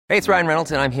Hey, it's Ryan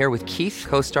Reynolds, and I'm here with Keith,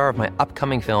 co-star of my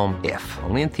upcoming film, If,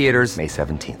 only in theaters May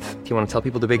 17th. Do you want to tell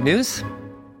people the big news?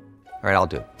 All right, I'll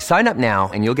do it. Sign up now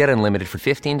and you'll get unlimited for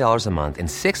 $15 a month and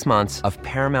 6 months of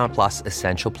Paramount Plus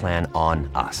Essential Plan on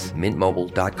us.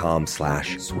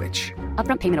 MintMobile.com/switch.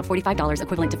 Upfront payment of $45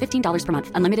 equivalent to $15 per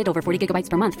month. Unlimited over 40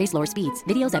 gigabytes per month. Face lower speeds.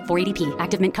 Videos at 480p.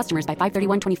 Active Mint customers by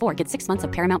 531.24 get 6 months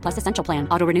of Paramount Plus Essential Plan.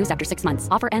 Auto renews after 6 months.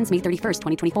 Offer ends May 31st,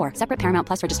 2024. Separate Paramount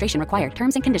Plus registration required.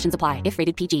 Terms and conditions apply if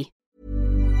rated PG.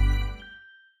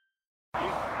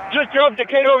 Just drove the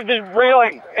kid over the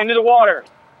railing into the water.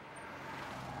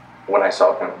 When I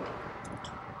saw him,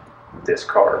 this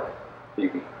car,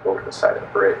 Phoebe, over the side of the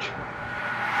bridge,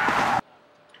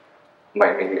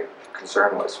 my immediate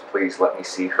concern was, please let me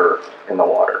see her in the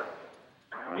water.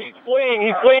 He's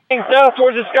fleeing south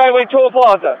towards the Skyway Toll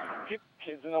Plaza.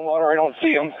 Kid's in the water, I don't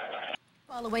see him.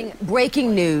 Following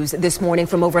breaking news this morning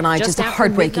from overnight, just a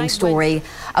heartbreaking story.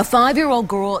 A 5-year-old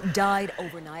girl died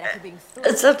overnight after being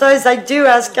thrown. Sometimes I do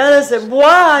ask God, I said,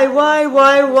 why? I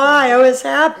was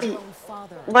happy.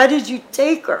 Why did you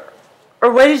take her?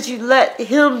 Or why did you let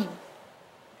him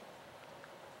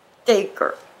take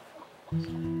her?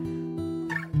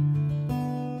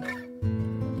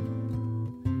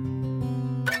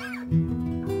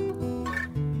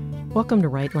 Welcome to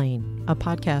Right Lane, a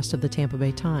podcast of the Tampa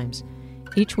Bay Times.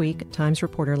 Each week, Times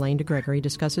reporter Lane DeGregory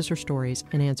discusses her stories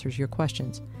and answers your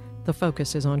questions. The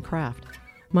focus is on craft.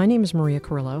 My name is Maria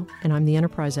Carrillo, and I'm the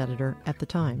enterprise editor at The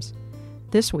Times.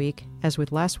 This week, as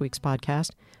with last week's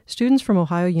podcast, students from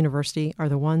Ohio University are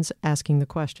the ones asking the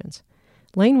questions.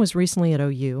 Lane was recently at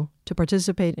OU to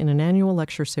participate in an annual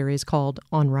lecture series called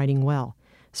On Writing Well,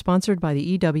 sponsored by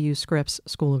the E.W. Scripps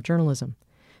School of Journalism.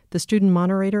 The student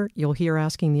moderator you'll hear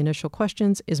asking the initial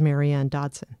questions is Marianne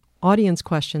Dodson. Audience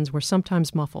questions were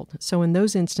sometimes muffled, so in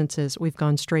those instances we've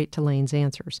gone straight to Lane's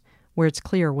answers, where it's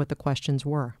clear what the questions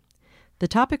were. The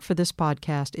topic for this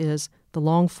podcast is The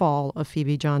Long Fall of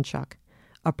Phoebe Johnchuk,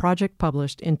 a project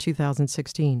published in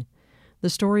 2016. The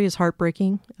story is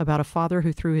heartbreaking, about a father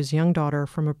who threw his young daughter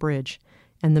from a bridge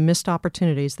and the missed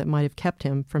opportunities that might have kept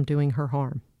him from doing her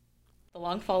harm. The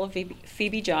Long Fall of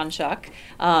Phoebe Johnchuk.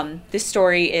 This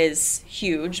story is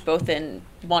huge, both in,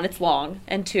 one, it's long,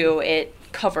 and two, it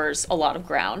covers a lot of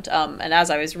ground. And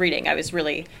as I was reading,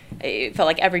 it felt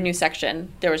like every new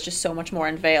section, there was just so much more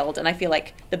unveiled. And I feel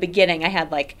like the beginning, I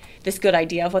had like this good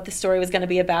idea of what the story was going to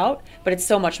be about, but it's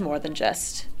so much more than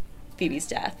just Phoebe's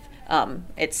death.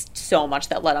 It's so much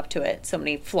that led up to it, so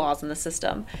many flaws in the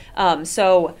system.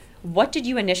 So what did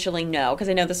you initially know? Because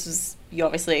I know it was a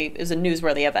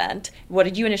newsworthy event. What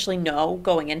did you initially know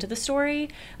going into the story?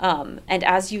 And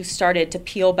as you started to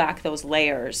peel back those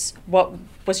layers, what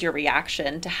was your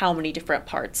reaction to how many different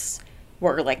parts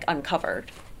were like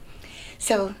uncovered?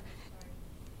 So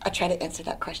I try to answer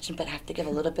that question, but I have to give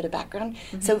a little bit of background.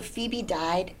 Mm-hmm. So Phoebe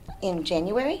died in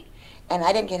January, and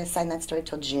I didn't get assigned that story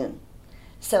till June.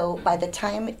 So by the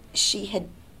time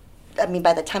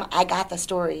by the time I got the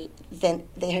story, then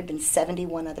there had been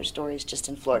 71 other stories just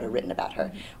in Florida written about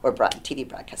her, or TV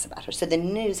broadcasts about her. So the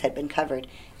news had been covered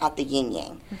out the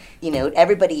yin-yang. You know,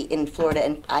 everybody in Florida,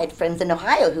 and I had friends in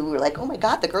Ohio who were like, oh my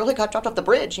God, the girl who got dropped off the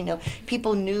bridge. You know,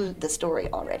 people knew the story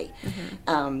already.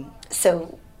 Mm-hmm.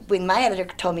 So when my editor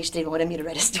told me she didn't want me to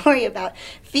write a story about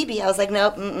Phoebe, I was like,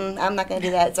 nope, I'm not going to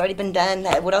do that. It's already been done.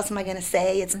 What else am I going to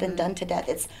say? It's been done to death.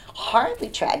 It's horribly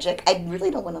tragic. I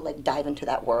really don't want to dive into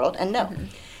that world. And no.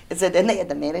 And so then they had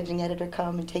the managing editor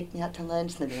come and take me out to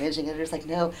lunch, and the managing editor's like,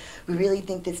 no, we really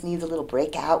think this needs a little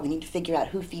breakout. We need to figure out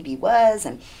who Phoebe was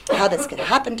and how this could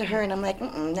happen to her. And I'm like,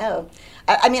 no.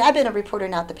 I mean, I've been a reporter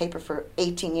now at the paper for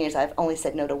 18 years. I've only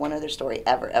said no to one other story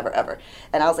ever.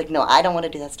 And I was like, no, I don't want to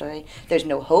do that story. There's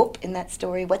no hope in that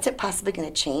story. What's it possibly going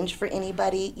to change for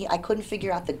anybody? I couldn't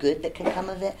figure out the good that could come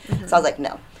of it. So I was like,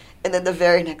 no. And then the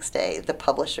very next day, the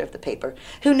publisher of the paper,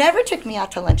 who never took me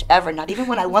out to lunch ever, not even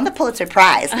when I won the Pulitzer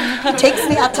Prize, he takes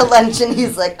me out to lunch and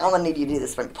he's like, I'm going to need you to do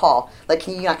this for me. Paul. Like,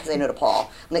 you're not going to say no to Paul.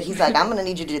 He's like, I'm going to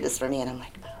need you to do this for me. And I'm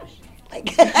like, oh, shit.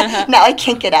 Now I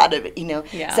can't get out of it,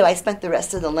 Yeah. So I spent the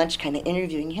rest of the lunch kind of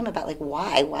interviewing him about,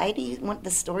 why? Why do you want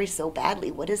this story so badly?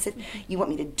 What is it you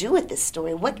want me to do with this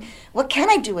story? What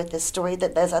can I do with this story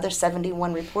that those other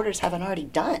 71 reporters haven't already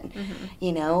done?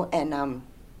 And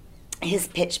his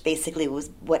pitch basically was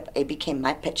what it became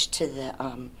my pitch to the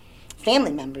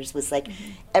family members was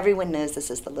everyone knows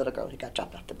this is the little girl who got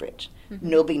dropped off the bridge.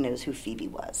 Nobody knows who Phoebe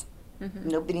was.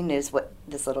 Nobody knows what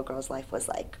this little girl's life was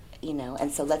like,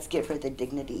 and so let's give her the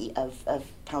dignity of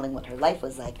telling what her life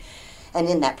was like, and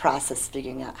in that process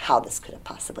figuring out how this could have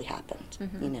possibly happened,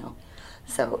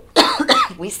 So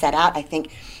we set out. I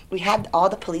think we had all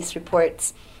the police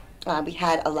reports We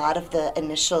had a lot of the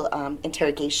initial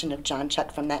interrogation of John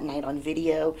Chuck from that night on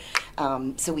video.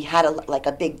 So we had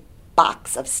a big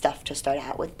box of stuff to start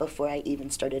out with before I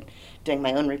even started doing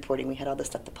my own reporting. We had all the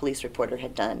stuff the police reporter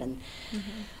had done, and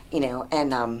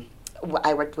and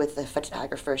I worked with the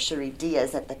photographer Cherie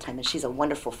Diaz at the time, and she's a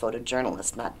wonderful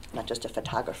photojournalist, not just a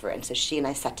photographer. And so she and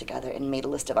I sat together and made a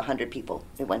list of 100 people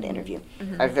we wanted to interview.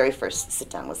 Our very first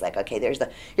sit down was like, okay, here's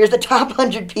the top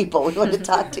 100 people we want to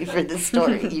talk to for this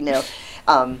story,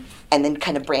 and then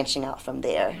kind of branching out from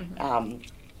there.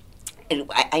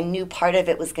 I knew part of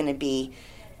it was going to be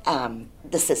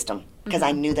the system, because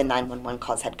I knew the 911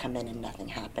 calls had come in and nothing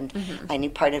happened. I knew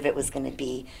part of it was going to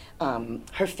be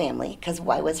her family, because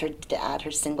why was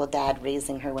her single dad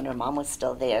raising her when her mom was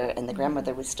still there and the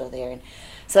grandmother was still there? And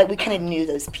so we kind of knew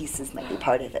those pieces might be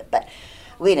part of it, but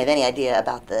we didn't have any idea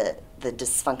about the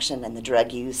dysfunction and the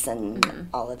drug use and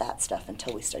all of that stuff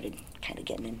until we started kind of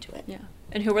getting into it. Yeah.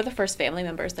 And who were the first family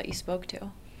members that you spoke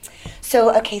to?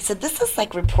 So this is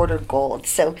like reporter gold.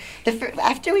 So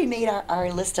after we made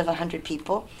our list of 100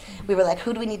 people, we were like,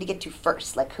 who do we need to get to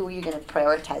first? Like, who are you going to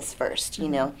prioritize first,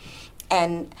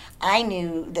 And I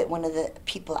knew that one of the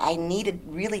people I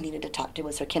really needed to talk to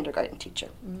was her kindergarten teacher.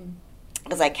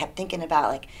 Because I kept thinking about,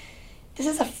 like, this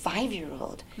is a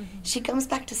 5-year-old. She comes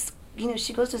back to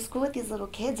she goes to school with these little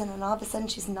kids, and then all of a sudden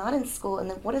she's not in school. And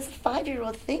then what does a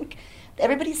 5-year-old think?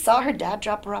 Everybody saw her dad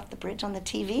drop her off the bridge on the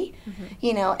TV,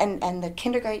 and the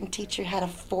kindergarten teacher had a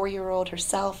 4-year-old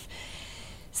herself.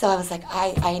 So I was like,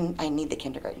 I need the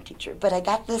kindergarten teacher. But I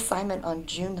got the assignment on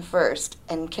June the 1st,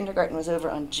 and kindergarten was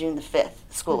over on June the 5th.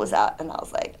 School was out, and I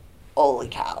was like, holy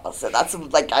cow. So that's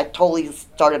like, I totally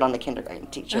started on the kindergarten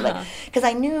teacher. Because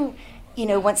I knew,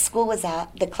 once school was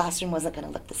out, the classroom wasn't going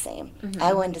to look the same.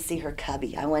 I wanted to see her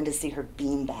cubby. I wanted to see her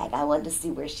beanbag. I wanted to see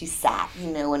where she sat,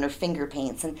 and her finger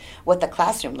paints and what the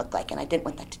classroom looked like. And I didn't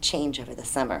want that to change over the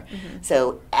summer.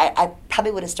 So I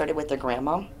probably would have started with their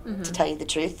grandma, to tell you the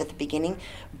truth, at the beginning.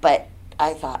 But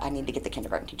I thought I need to get the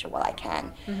kindergarten teacher while I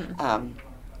can.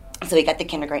 So we got the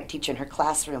kindergarten teacher in her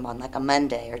classroom on like a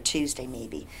Monday or Tuesday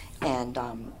maybe. And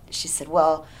she said,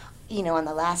 well, on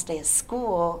the last day of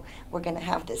school, we're going to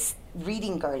have this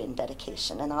reading garden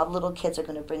dedication, and all the little kids are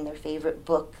going to bring their favorite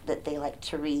book that they like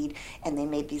to read, and they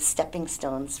made these stepping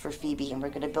stones for Phoebe, and we're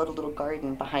going to build a little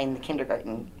garden behind the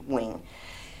kindergarten wing.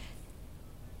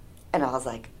 And I was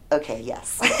like, okay,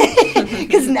 yes.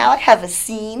 Because now I have a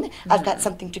scene, I've got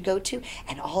something to go to,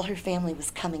 and all her family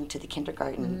was coming to the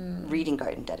kindergarten reading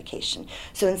garden dedication.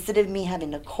 So instead of me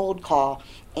having to cold call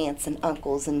aunts and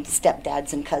uncles and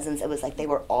stepdads and cousins, it was like they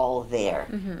were all there.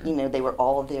 They were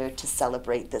all there to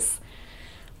celebrate this,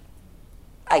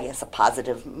 I guess, a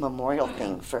positive memorial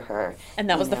thing for her. And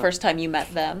that was the first time you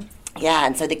met them? Yeah,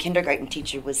 and so the kindergarten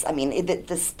teacher was,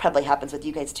 this probably happens with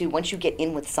you guys too. Once you get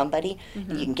in with somebody,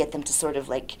 you can get them to sort of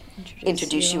like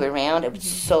introduce you around. It was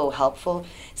so helpful.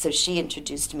 So she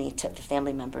introduced me to the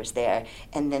family members there,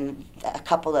 and then a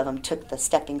couple of them took the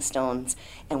stepping stones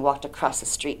and walked across the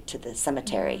street to the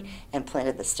cemetery and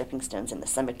planted the stepping stones in the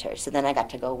cemetery. So then I got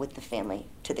to go with the family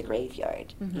to the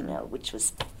graveyard, which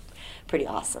was pretty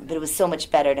awesome. But it was so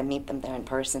much better to meet them there in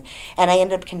person. And I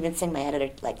ended up convincing my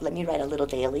editor, like, let me write a little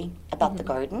daily about the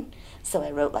garden. So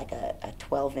I wrote like a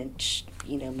 12-inch,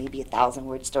 maybe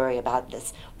 1,000-word story about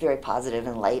this very positive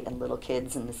and light and little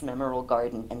kids in this memorable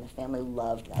garden, and the family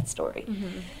loved that story.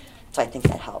 So I think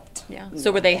that helped. Yeah.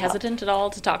 So were they hesitant at all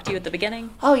to talk to you at the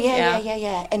beginning? Oh,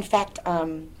 yeah. In fact,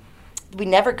 we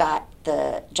never got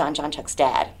the John Chuck's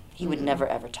dad. He would never,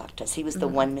 ever talk to us. He was the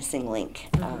one missing link,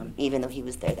 even though he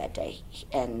was there that day.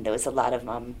 And there was a lot of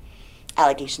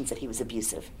allegations that he was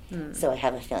abusive. So I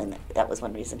have a feeling that was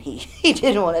one reason he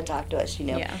didn't want to talk to us,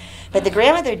 Yeah. But the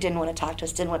grandmother didn't want to talk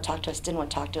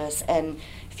to us, and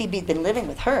Phoebe'd been living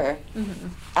with her.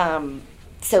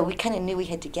 So we kind of knew we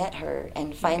had to get her.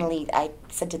 And finally, I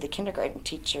said to the kindergarten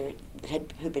teacher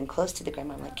who'd been close to the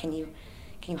grandma, I'm like, can you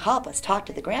help us talk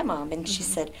to the grandma? And she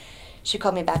said, she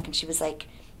called me back and she was like,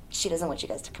 she doesn't want you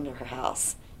guys to come to her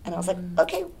house. And I was like,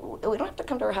 okay, we don't have to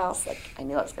come to her house. Like, I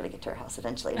knew I was going to get to her house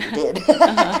eventually, and we did.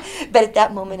 But at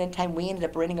that moment in time, we ended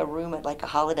up renting a room at like a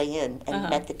Holiday Inn and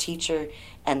met the teacher,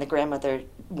 and the grandmother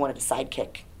wanted a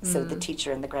sidekick. So the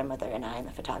teacher and the grandmother and I and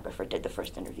the photographer did the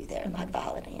first interview there in like the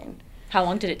Holiday Inn. How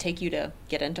long did it take you to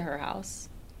get into her house?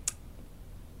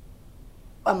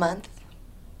 A month,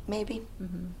 maybe.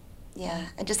 Yeah,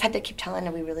 I just had to keep telling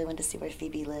her we really wanted to see where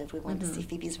Phoebe lived. We wanted to see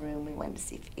Phoebe's room. We wanted to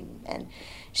see Phoebe. And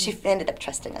she ended up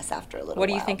trusting us after a little while. What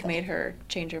do you think made her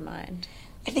change her mind?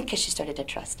 I think because she started to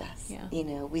trust us.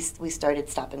 Yeah. We started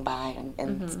stopping by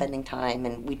and spending time,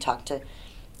 and we talked to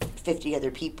 50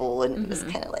 other people, and it was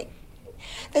kind of like,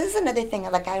 This is another thing.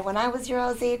 Like, when I was your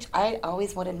all's age, I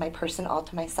always wanted my person all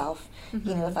to myself. Mm-hmm.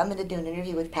 You know, if I'm going to do an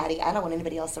interview with Patty, I don't want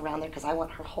anybody else around there because I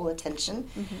want her whole attention.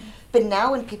 Mm-hmm. But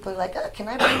now when people are like, oh, can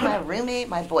I bring my roommate,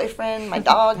 my boyfriend, my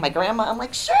dog, my grandma? I'm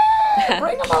like, sure,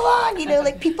 bring them along. You know,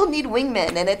 like, people need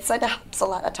wingmen, and it sort of helps a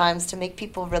lot of times to make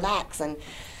people relax. And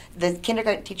the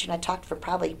kindergarten teacher and I talked for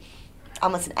probably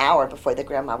almost an hour before the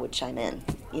grandma would chime in,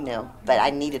 you know, but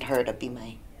I needed her to be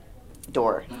my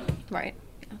door. Right.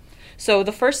 Yeah. So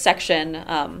the first section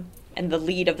and the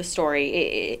lead of the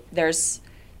story, there's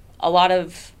a lot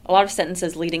of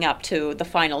sentences leading up to the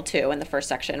final two in the first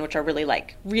section, which are really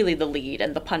the lead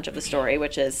and the punch of the story,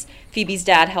 which is Phoebe's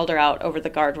dad held her out over the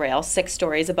guardrail 6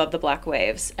 stories above the black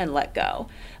waves and let go.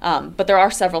 But there are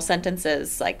several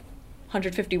sentences, like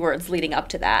 150 words leading up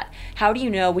to that. How do you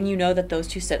know, when you know that those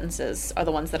 2 sentences are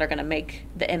the ones that are going to make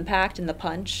the impact and the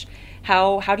punch,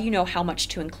 how do you know how much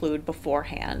to include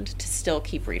beforehand to still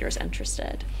keep readers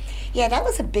interested? Yeah, that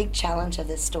was a big challenge of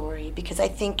this story because I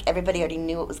think everybody already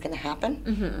knew what was going to happen.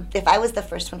 Mm-hmm. If I was the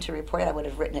first one to report it, I would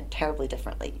have written it terribly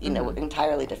differently, you know,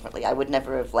 entirely differently. I would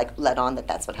never have, like, let on that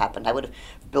that's what happened. I would have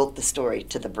built the story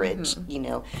to the bridge, you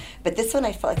know. But this one,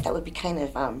 I felt like that would be kind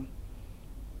of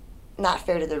not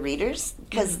fair to the readers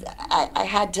because I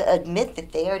had to admit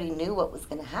that they already knew what was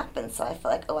going to happen. So I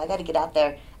felt like, oh, I got to get out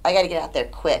there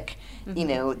quick. You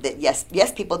know, that yes,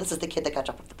 people, this is the kid that got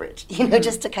dropped off the bridge. You know,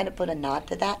 just to kind of put a nod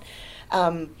to that.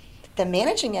 The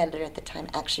managing editor at the time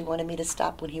actually wanted me to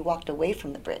stop when he walked away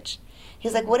from the bridge. He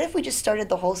was like, what if we just started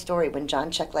the whole story when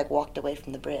John Chuck, like, walked away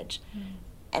from the bridge?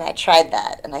 And I tried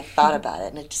that, and I thought about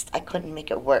it, and I couldn't make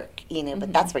it work, you know,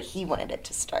 but that's where he wanted it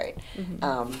to start.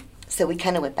 So we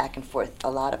kind of went back and forth a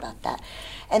lot about that.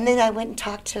 And then I went and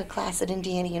talked to a class at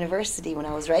Indiana University when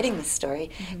I was writing this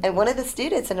story. And one of the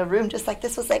students in a room just like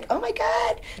this was like, oh my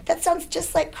God, that sounds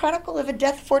just like Chronicle of a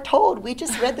Death Foretold. We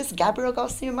just read this Gabriel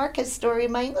Garcia Marquez story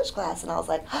in my English class. And I was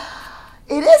like,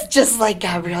 it is just like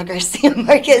Gabriel Garcia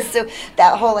Marquez. So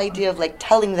that whole idea of, like,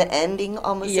 telling the ending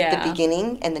almost at the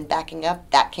beginning and then backing up,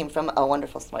 that came from a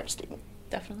wonderful, smart student.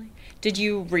 Definitely. Did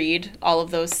you read all of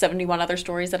those 71 other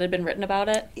stories that had been written about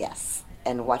it? Yes,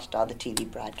 and watched all the TV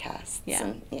broadcasts.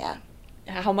 Yeah. And,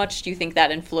 how much do you think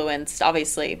that influenced,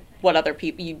 obviously, what other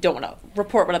people, you don't want to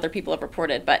report what other people have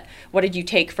reported, but what did you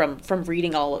take from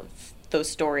reading all of those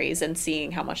stories and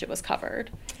seeing how much it was covered?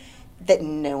 That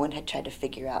no one had tried to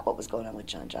figure out what was going on with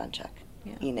John Chuck.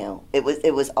 Yeah. You know, it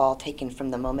was all taken from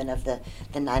the moment of the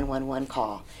 911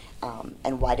 call,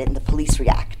 and why didn't the police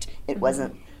react? It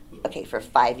wasn't, okay, for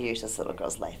 5 years this little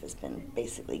girl's life has been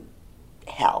basically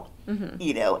hell,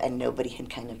 you know, and nobody had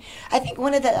kind of. I think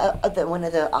one of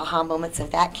the aha moments of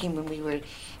that came when we were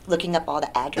looking up all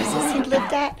the addresses he'd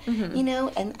lived at, you know,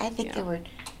 and I think there were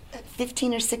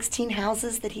 15 or 16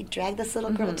 houses that he dragged this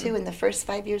little girl to in the first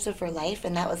 5 years of her life,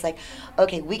 and that was like,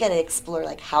 okay, we got to explore,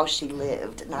 like, how she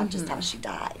lived, not just how she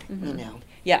died, you know.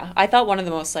 Yeah, I thought one of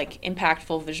the most, like,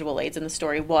 impactful visual aids in the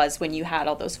story was when you had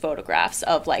all those photographs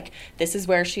of, like, this is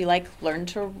where she, like, learned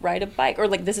to ride a bike, or,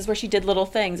 like, this is where she did little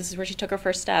things, this is where she took her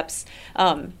first steps.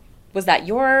 Was that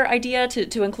your idea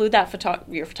to include that,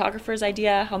 your photographer's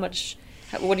idea?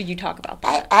 What did you talk about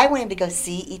that? I wanted to go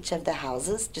see each of the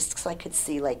houses just so I could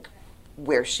see, like,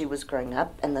 where she was growing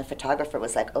up, and the photographer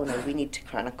was like, oh no, we need to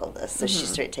chronicle this. So she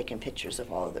started taking pictures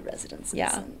of all of the residences.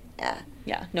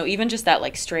 Yeah. No, even just that,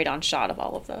 like, straight on shot of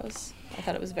all of those. I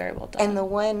thought it was very well done. And the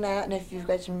one, I don't know if you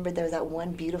guys remember, there was that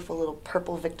one beautiful little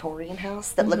purple Victorian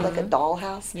house that looked like a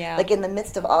dollhouse. Yeah. Like, in the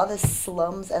midst of all the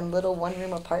slums and little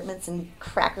one-room apartments and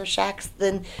cracker shacks,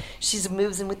 then she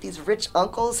moves in with these rich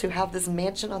uncles who have this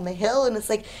mansion on the hill, and it's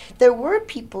like, there were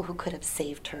people who could have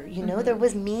saved her, you know? There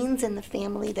was means in the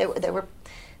family. There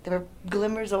were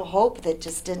glimmers of hope that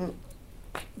just didn't,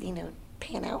 you know,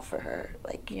 pan out for her.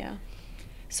 Like, yeah.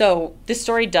 So this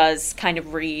story does kind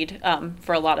of read,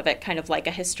 for a lot of it, kind of like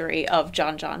a history of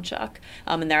John Chuck.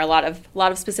 And there are a lot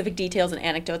of specific details and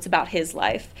anecdotes about his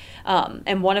life.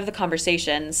 And one of the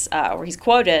conversations where he's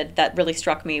quoted that really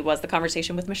struck me was the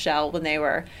conversation with Michelle when they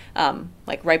were,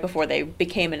 like, right before they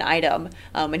became an item.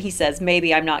 And he says,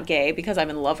 maybe I'm not gay because I'm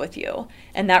in love with you.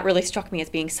 And that really struck me as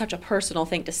being such a personal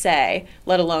thing to say,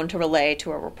 let alone to relay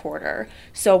to a reporter.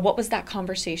 So what was that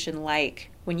conversation like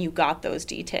when you got those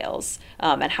details,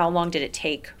 and how long did it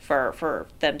take for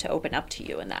them to open up to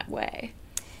you in that way?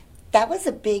 That was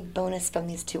a big bonus from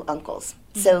these 2 uncles.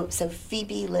 So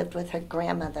Phoebe lived with her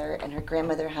grandmother, and her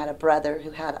grandmother had a brother who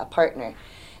had a partner,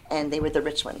 and they were the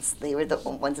rich ones. They were the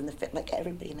ones in the family. Like,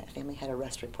 everybody in that family had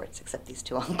arrest reports except these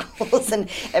 2 uncles, and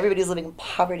everybody was living in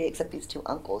poverty except these 2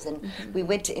 uncles. And we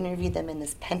went to interview them in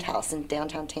this penthouse in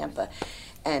downtown Tampa.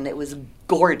 and it was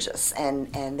gorgeous.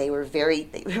 And they were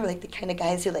like the kind of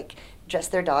guys who like dress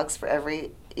their dogs for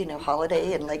every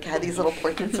holiday, and like had these little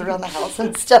portraits around the house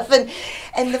and stuff.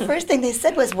 And the first thing they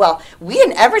said was, well, we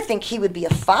didn't ever think he would be a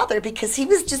father because he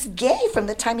was just gay from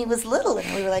the time he was little.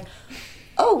 And we were like,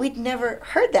 oh, we'd never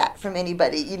heard that from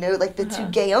anybody. Like the two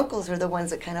gay uncles were the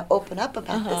ones that kind of open up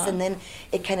about this. And then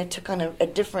it kind of took on a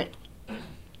different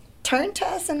turn to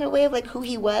us in a way of like who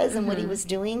he was and what he was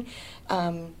doing.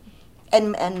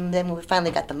 And then we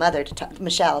finally got the mother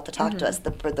Michelle to talk to us,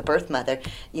 the birth mother.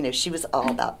 She was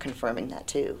all about confirming that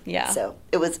too. Yeah. So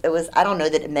it was. I don't know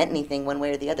that it meant anything one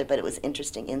way or the other, but it was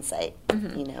interesting insight.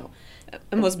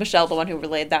 And was Michelle the one who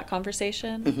relayed that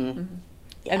conversation?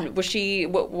 Yeah. And was she?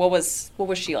 What was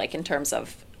she like in terms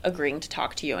of agreeing to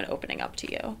talk to you and opening up to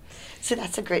you? So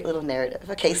that's a great little narrative.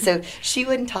 Okay, so she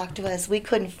wouldn't talk to us. We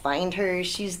couldn't find her.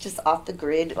 She's just off the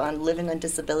grid, living on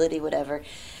disability, whatever.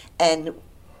 And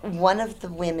one of the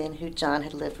women who John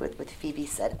had lived with Phoebe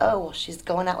said, oh, well, she's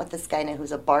going out with this guy now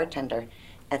who's a bartender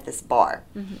at this bar.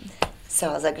 So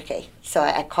I was like, okay. So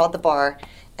I called the bar,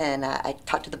 and I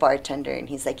talked to the bartender, and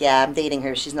he's like, yeah, I'm dating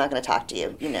her. She's not going to talk to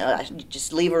you.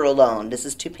 Just leave her alone. This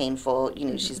is too painful.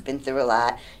 She's been through a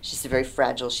lot. She's very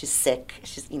fragile. She's sick.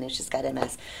 She's got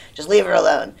MS. Just leave her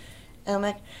alone. And I'm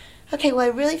like, okay, well, I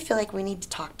really feel like we need to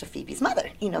talk to Phoebe's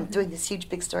mother. I'm doing this huge,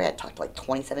 big story. I talked to like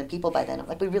 27 people by then. I'm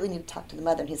like, we really need to talk to the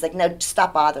mother. And he's like, no,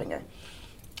 stop bothering her.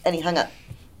 And he hung up.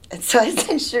 And so I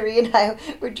said, Cherie and I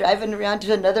were driving around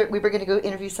to we were going to go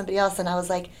interview somebody else. And I was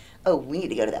like, oh, we need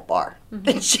to go to that bar.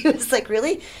 And she was like,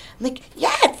 really? I'm like,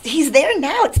 yeah, he's there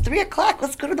now. It's 3:00.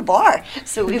 Let's go to the bar.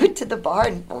 So we went to the bar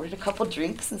and ordered a couple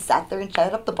drinks and sat there and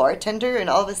chatted up the bartender. And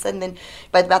all of a sudden, then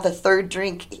by about the third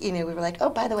drink, we were like, oh,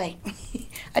 by the way,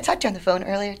 I talked to you on the phone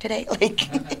earlier today.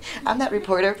 Like, I'm that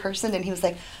reporter person. And he was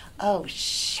like, oh,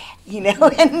 shit,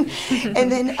 And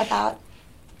then about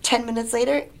 10 minutes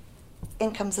later,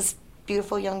 in comes this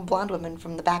beautiful young blonde woman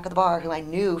from the back of the bar who I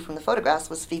knew from the photographs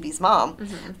was Phoebe's mom.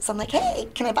 So I'm like, hey,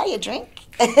 can I buy you a drink?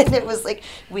 And it was like,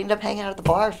 we ended up hanging out at the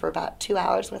bar for about 2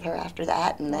 hours with her after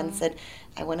that, and then said,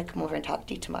 I want to come over and talk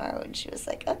to you tomorrow. And she was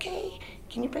like, okay,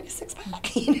 can you bring a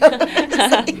 6-pack?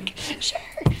 It's like, sure.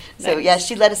 Nice. So yeah,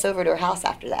 she led us over to her house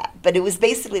after that. But it was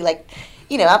basically like,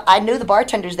 I know the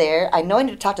bartender's there. I know I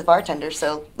need to talk to the bartender,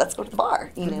 so let's go to the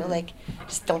bar. Like,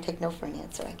 just don't take no for an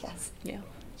answer, I guess. Yeah.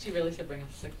 She really said bring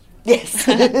us a 6-pack. Yes.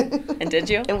 And did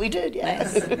you? And we did,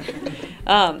 yes.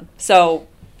 Nice. So,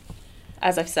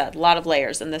 as I've said, a lot of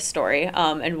layers in this story.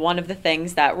 And one of the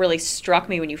things that really struck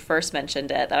me when you first mentioned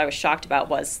it, that I was shocked about,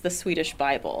 was the Swedish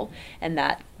Bible and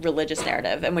that religious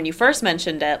narrative. And when you first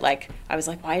mentioned it, I was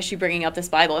like, why is she bringing up this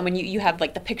Bible? And when you had,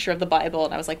 the picture of the Bible,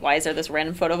 and I was like, why is there this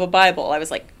random photo of a Bible? I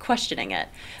was, questioning it.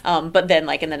 But then,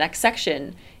 in the next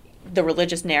section, the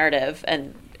religious narrative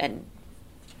and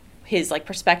his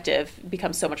perspective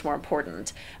becomes so much more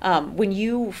important.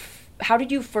 How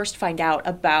did you first find out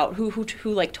about who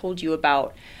told you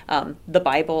about the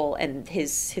Bible and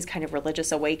his kind of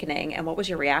religious awakening, and what was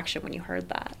your reaction when you heard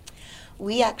that?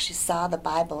 We actually saw the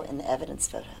Bible in the evidence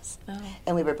photos,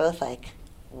 and we were both like,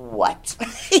 what?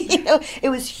 It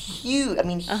was huge. I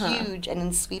mean, huge, and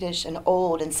in Swedish and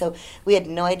old, and so we had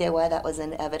no idea why that was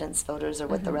in evidence photos or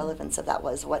what the relevance of that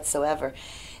was whatsoever.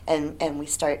 And we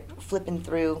start flipping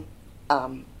through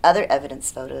other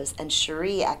evidence photos, and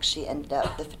Cherie actually ended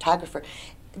up, the photographer,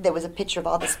 there was a picture of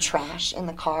all this trash in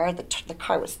the car. The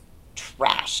car was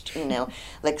trashed,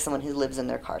 like someone who lives in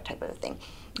their car type of a thing.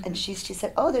 And she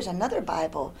said, oh, there's another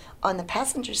Bible on the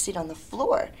passenger seat on the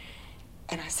floor.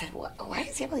 And I said, well, why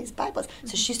does he have all these Bibles?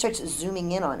 So she starts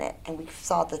zooming in on it, and we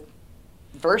saw the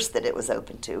verse that it was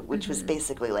open to, which was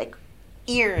basically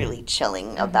eerily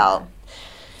chilling about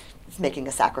making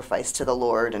a sacrifice to the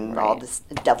Lord and all this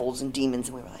devils and demons.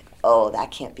 And we were like, oh,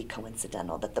 that can't be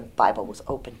coincidental that the Bible was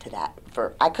open to that.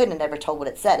 I couldn't have ever told what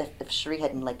it said if Cherie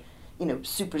hadn't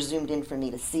super zoomed in for me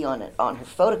to see on her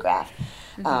photograph.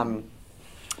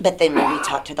 But then when we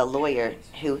talked to the lawyer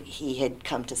who he had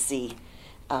come to see,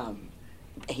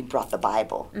 he brought the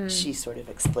Bible. She sort of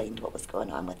explained what was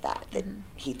going on with that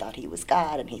he thought he was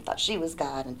God and he thought she was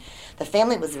God. And the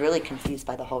family was really confused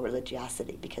by the whole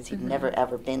religiosity because he'd never,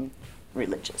 ever been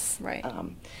religious. Right.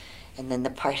 And then the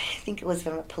part, I think it was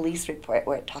from a police report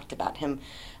where it talked about him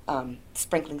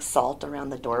sprinkling salt around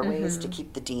the doorways to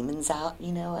keep the demons out,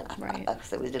 And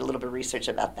so we did a little bit of research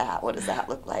about that. What does that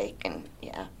look like? And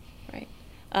yeah. Right.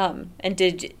 And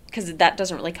because that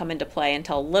doesn't really come into play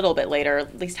until a little bit later,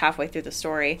 at least halfway through the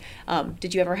story,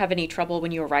 did you ever have any trouble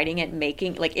when you were writing it,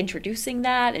 introducing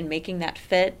that and making that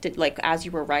fit? As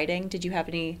you were writing, did you have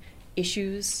any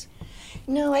issues?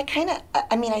 No, I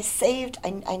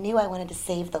knew I wanted to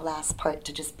save the last part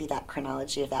to just be that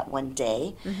chronology of that one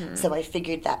day. Mm-hmm. So I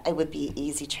figured that it would be an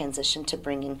easy transition to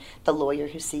bring in the lawyer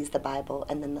who sees the Bible,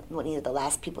 and then the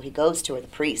last people he goes to are the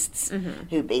priests, mm-hmm.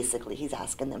 who basically he's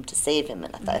asking them to save him.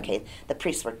 And I thought, okay, the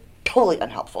priests were totally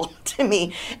unhelpful to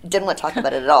me. Didn't want to talk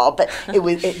about it at all, but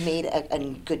it made a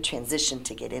good transition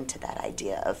to get into that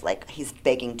idea of like he's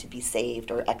begging to be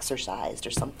saved or exorcised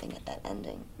or something at that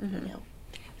ending, mm-hmm. you know.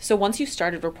 So once you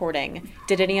started reporting,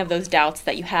 did any of those doubts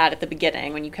that you had at the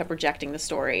beginning when you kept rejecting the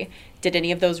story, did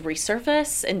any of those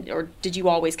resurface? Or did you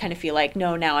always kind of feel like,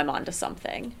 no, now I'm onto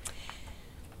something?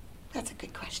 That's a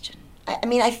good question.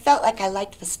 I felt like I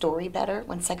liked the story better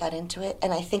once I got into it.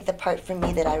 And I think the part for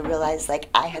me that I realized like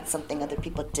I had something other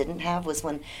people didn't have was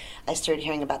when I started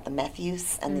hearing about the meth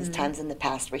use and these times in the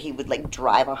past where he would like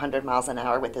drive 100 miles an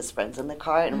hour with his friends in the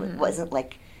car. And it wasn't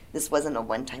like, this wasn't a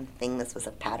one-time thing. This was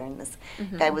a pattern. This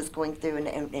guy was going through,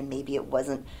 and maybe it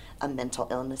wasn't a mental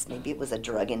illness. Maybe it was a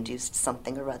drug-induced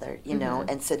something or other, you know.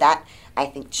 And so that, I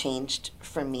think, changed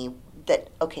for me that,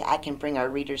 okay, I can bring our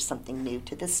readers something new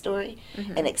to this story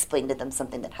and explain to them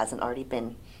something that hasn't already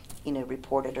been, you know,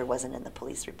 reported or wasn't in the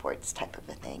police reports type of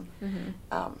a thing.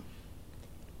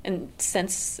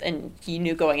 And you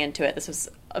knew going into it, this was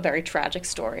a very tragic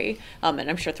story, and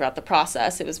I'm sure throughout the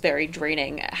process it was very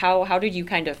draining. How did you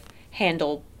kind of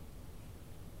handle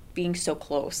being so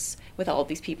close with all of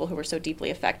these people who were so deeply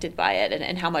affected by it,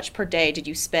 and how much per day did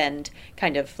you spend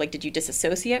kind of, like, did you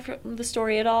disassociate from the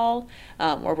story at all,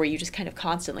 or were you just kind of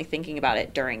constantly thinking about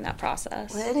it during that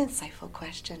process? Well, an insightful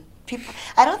question.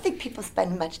 I don't think people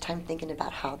spend much time thinking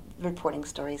about how reporting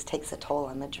stories takes a toll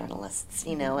on the journalists,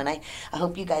 you know, and I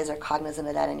hope you guys are cognizant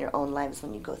of that in your own lives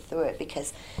when you go through it,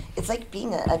 because it's like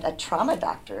being a trauma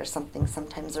doctor or something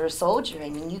sometimes, or a soldier. I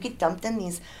mean, you get dumped in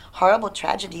these horrible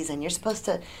tragedies and you're supposed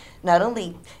to not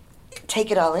only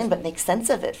take it all in but make sense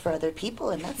of it for other people,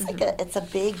 and that's like it's a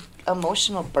big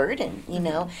emotional burden, you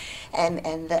know,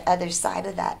 and the other side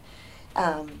of that,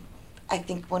 I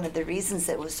think one of the reasons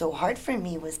it was so hard for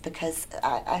me was because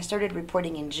I started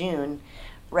reporting in June,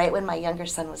 right when my younger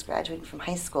son was graduating from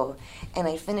high school, and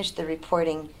I finished the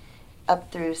reporting up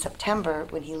through September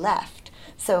when he left.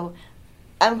 So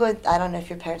I don't know if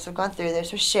your parents have gone through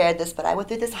this or shared this, but I went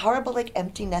through this horrible, like,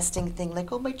 empty nesting thing,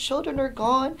 like, oh, my children are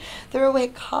gone, they're away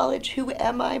at college, who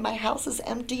am I, my house is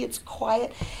empty, it's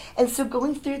quiet. And so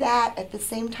going through that at the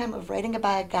same time of writing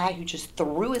about a guy who just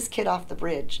threw his kid off the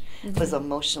bridge was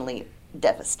emotionally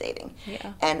devastating.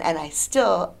 Yeah. And I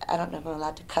still, I don't know if I'm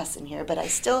allowed to cuss in here, but I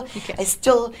still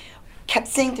kept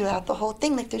saying throughout the whole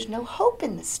thing, like, there's no hope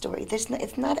in this story. There's not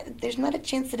a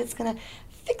chance that it's going to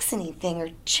fix anything or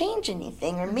change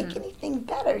anything or make anything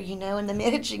better, you know. And the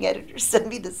managing editor sent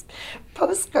me this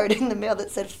postcard in the mail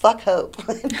that said, fuck hope.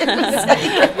 It was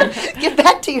like, get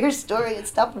back to your story and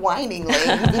stop whining,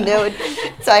 Lane, you know. And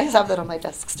so I have that on my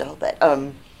desk still, but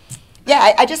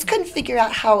yeah, I just couldn't figure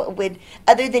out how it would,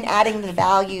 other than adding the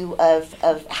value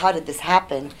of how did this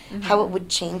happen, how it would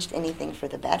change anything for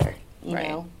the better, you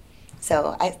know.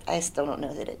 So I still don't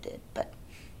know that it did, but.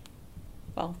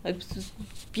 Well, it was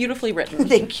beautifully written.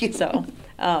 Thank you. So,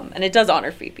 and it does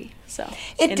honor Phoebe. So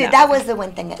it did. That was the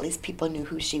one thing. At least people knew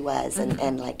who she was,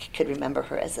 and like could remember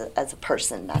her as a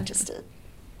person, not just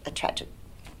a tragic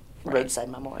roadside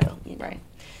memorial. You know?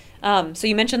 Right. So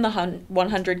you mentioned the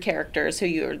 100 characters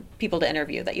people to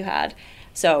interview that you had.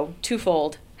 So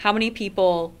twofold. How many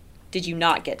people did you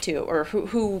not get to, or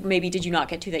who maybe did you not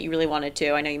get to that you really wanted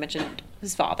to? I know you mentioned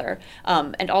his father.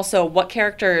 And also, what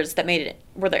characters that made it,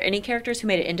 were there any characters who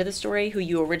made it into the story who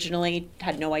you originally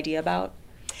had no idea about?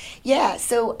 Yeah,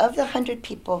 so of the 100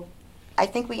 people, I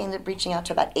think we ended up reaching out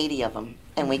to about 80 of them,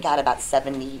 and we got about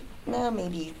 70, no,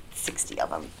 maybe 60 of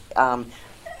them.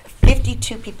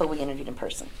 52 people we interviewed in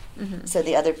person. So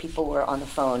the other people were on the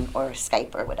phone or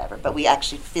Skype or whatever, but we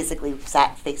actually physically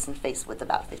sat face and face with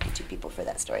about 52 people for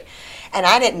that story. And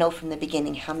I didn't know from the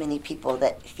beginning how many people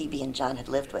that Phoebe and John had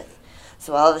lived with.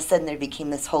 So all of a sudden there became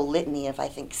this whole litany of, I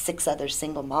think, 6 other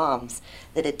single moms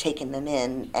that had taken them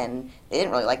in, and they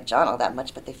didn't really like John all that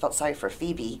much, but they felt sorry for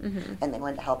Phoebe, and they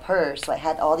wanted to help her. So I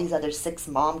had all these other 6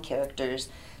 mom characters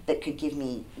that could give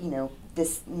me, you know,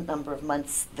 this number of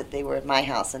months that they were at my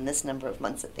house and this number of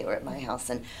months that they were at my house,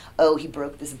 and oh, he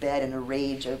broke this bed in a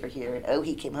rage over here, and oh,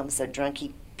 he came home so drunk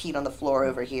he peed on the floor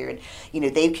over here, and you know,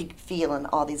 they could feel in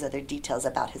all these other details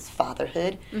about his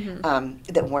fatherhood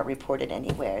that weren't reported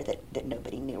anywhere, that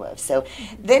nobody knew of. So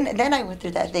then I went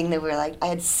through that thing that we were like, I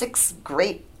had 6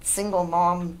 great single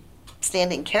mom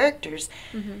standing characters,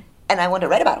 And I wanted to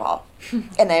write about them all.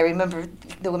 And I remember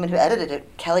the woman who edited it,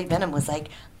 Kelly Benham, was like,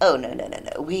 oh, no,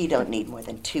 we don't need more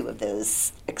than 2 of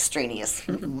those extraneous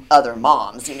other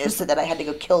moms, so that I had to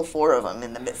go kill 4 of them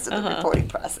in the midst of the reporting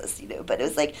process, But it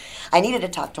was like, I needed to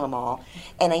talk to them all,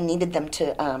 and I needed them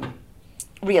to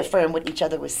reaffirm what each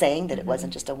other was saying, that it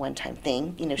wasn't just a one-time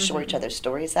thing, shore each other's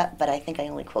stories up, but I think I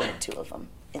only quoted 2 of them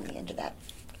in the end of that.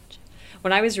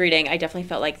 When I was reading, I definitely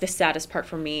felt like the saddest part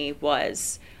for me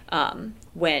was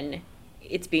when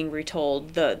it's being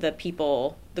retold, the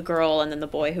people, the girl and then the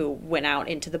boy who went out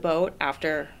into the boat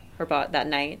after her boat that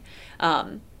night,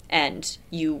 and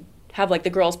you have like the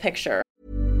girl's picture.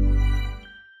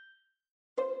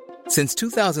 Since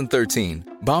 2013,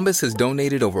 Bombas has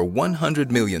donated over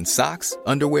 100 million socks,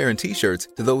 underwear, and T-shirts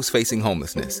to those facing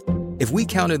homelessness. If we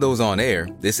counted those on air,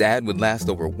 this ad would last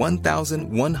over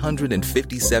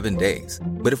 1,157 days.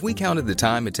 But if we counted the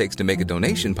time it takes to make a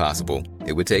donation possible,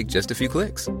 it would take just a few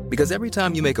clicks. Because every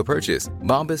time you make a purchase,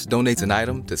 Bombas donates an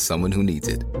item to someone who needs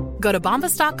it. Go to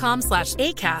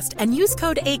bombas.com/ACAST and use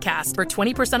code ACAST for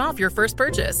 20% off your first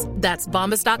purchase. That's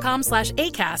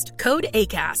bombas.com/ACAST, code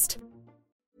ACAST.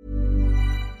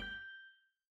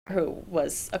 Who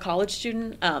was a college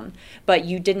student, but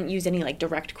you didn't use any like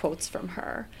direct quotes from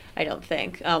her, I don't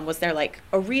think. Was there like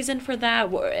a reason for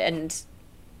that? And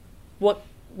what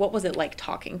was it like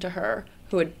talking to her,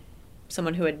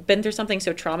 someone who had been through something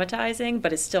so traumatizing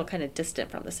but is still kind of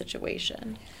distant from the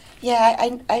situation? Yeah,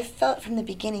 I felt from the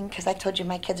beginning, because I told you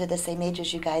my kids are the same age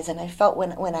as you guys, and I felt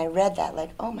when I read that,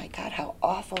 like, oh my God, how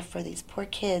awful for these poor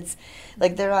kids.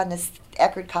 Like, they're on this,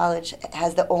 Eckerd College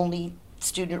has the only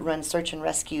student-run search and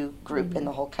rescue group in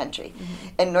the whole country.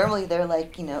 And normally they're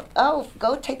like, oh,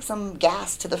 go take some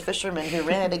gas to the fishermen who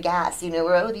ran out of gas,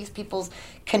 or, oh, these people's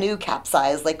canoe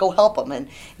capsized, like, go help them. And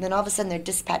then all of a sudden they're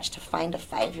dispatched to find a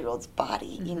 5-year-old's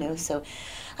body, so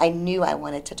I knew I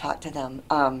wanted to talk to them.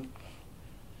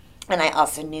 And I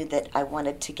also knew that I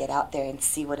wanted to get out there and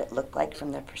see what it looked like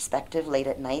from their perspective late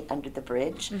at night under the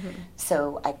bridge.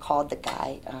 So I called the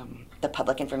guy, the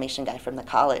public information guy from the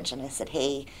college, and I said,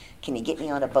 hey, can you get me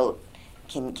on a boat?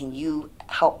 Can you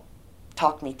help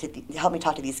me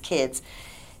talk to these kids?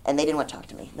 And they didn't want to talk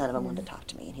to me. None of them wanted to talk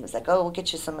to me. And he was like, oh, we'll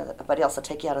get you somebody else will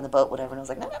take you out on the boat, whatever. And I was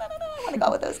like, no, I want to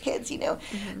go with those kids,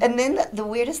 And then the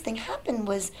weirdest thing happened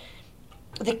was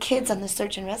the kids on the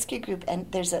search and rescue group,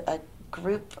 and there's a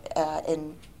group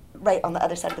right on the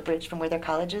other side of the bridge from where their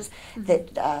college is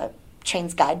that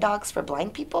trains guide dogs for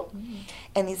blind people.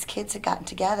 And these kids had gotten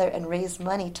together and raised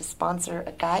money to sponsor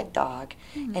a guide dog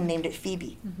and named it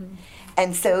Phoebe.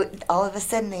 And so all of a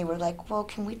sudden they were like, well,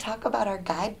 can we talk about our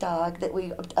guide dog that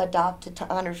we adopted to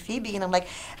honor Phoebe? And I'm like,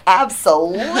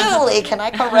 absolutely, can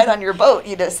I come right on your boat?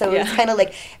 So it was kind of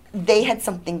like they had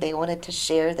something they wanted to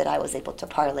share that I was able to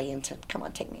parlay into, come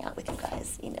on, take me out with you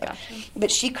guys, Gotcha.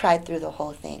 But she cried through the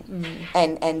whole thing.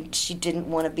 And she didn't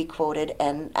want to be quoted.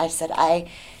 And I said, I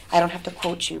don't have to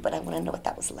quote you, but I want to know what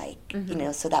that was like,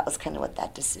 So that was kind of what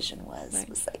that decision was. Right. It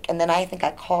was like, and then I think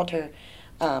I called her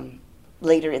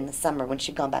later in the summer when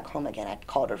she'd gone back home again. I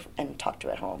called her and talked to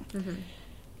her at home.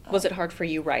 Was it hard for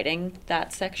you writing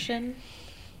that section,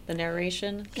 the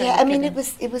narration? Yeah, I mean, it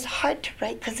was hard to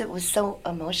write because it was so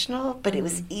emotional, but it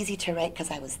was easy to write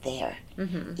because I was there.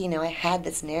 I had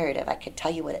this narrative. I could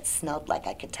tell you what it smelled like.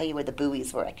 I could tell you where the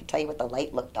buoys were. I could tell you what the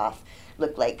light looked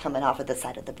like coming off of the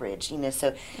side of the bridge.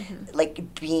 So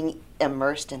like being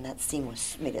immersed in that scene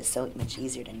made it so much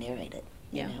easier to narrate it.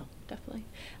 You know? Definitely.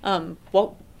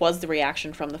 What was the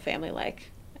reaction from the family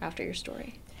like after your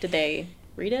story? Did they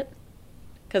read it?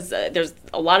 Because there's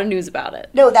a lot of news about it.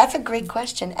 No, that's a great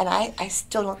question, and I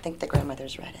still don't think the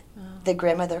grandmother's read it. The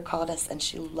grandmother called us, and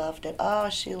she loved it. Oh,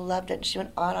 she loved it. And she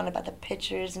went on and on about the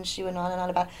pictures, and she went on and on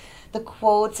about the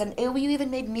quotes, and you even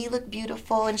made me look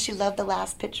beautiful, and she loved the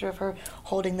last picture of her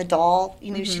holding the doll. She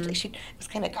it was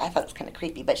kind of, I thought it was kind of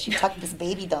creepy, but she tucked this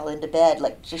baby doll into bed,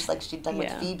 just like she'd done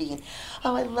with Phoebe, and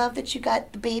oh, I love that you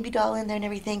got the baby doll in there and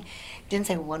everything. Didn't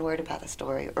say one word about the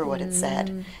story or what it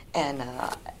said, and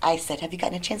I said, have you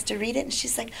gotten a chance to read it? And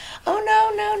she's like,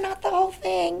 oh, no, not the whole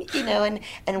thing,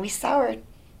 and we saw her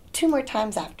 2 more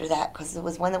times after that, because there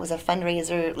was one that was a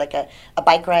fundraiser, like a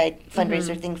bike ride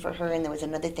fundraiser thing for her, and there was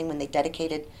another thing when they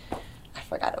dedicated, I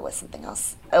forgot, it was something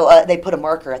else. They put a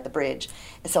marker at the bridge.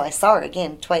 And so I saw her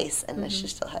again twice, and she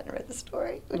still hadn't read the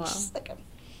story, which is like,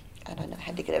 I don't know, I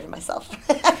had to get over myself.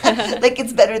 Like,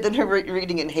 it's better than her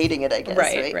reading and hating it, I guess,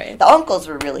 right? The uncles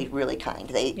were really, really kind.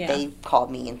 They called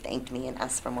me and thanked me and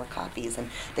asked for more copies, and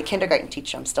the kindergarten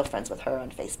teacher, I'm still friends with her on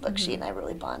Facebook. She and I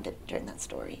really bonded during that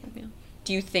story.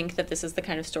 Do you think that this is the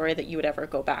kind of story that you would ever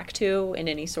go back to in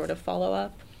any sort of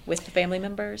follow-up with the family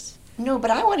members? No, but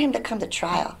I want him to come to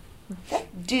trial.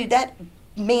 that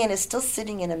man is still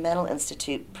sitting in a mental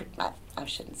institute. I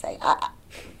shouldn't say.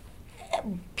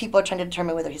 People are trying to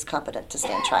determine whether he's competent to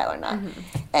stand trial or not.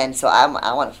 And so I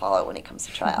want to follow when it comes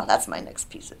to trial. That's my next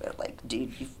piece of it. Like,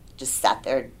 dude, you've just sat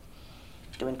there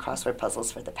doing crossword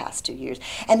puzzles for the past 2 years.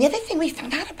 And the other thing we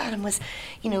found out about him was,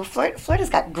 Florida's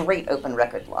got great open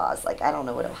record laws. Like, I don't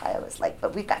know what Ohio is like,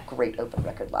 but we've got great open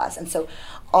record laws. And so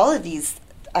all of these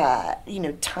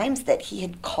times that he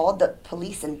had called the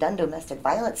police and done domestic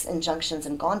violence injunctions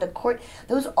and gone to court,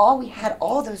 we had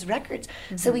all those records.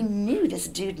 So we knew this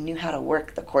dude knew how to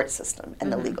work the court system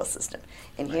and the legal system.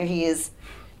 And here he is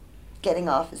getting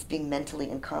off as being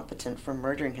mentally incompetent for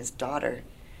murdering his daughter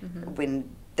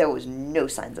when there was no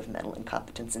signs of mental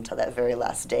incompetence until that very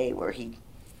last day where I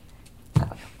don't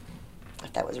know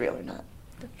if that was real or not.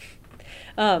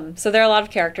 So there are a lot of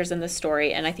characters in this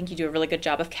story, and I think you do a really good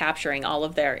job of capturing all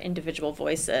of their individual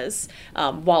voices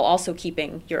while also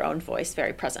keeping your own voice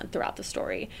very present throughout the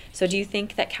story. So do you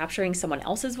think that capturing someone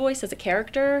else's voice as a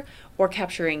character or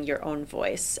capturing your own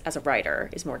voice as a writer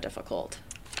is more difficult?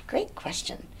 Great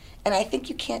question. And I think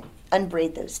you can't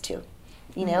unbraid those two.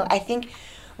 I think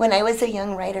when I was a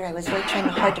young writer, I was really trying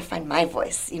hard to find my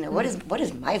voice. What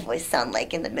does my voice sound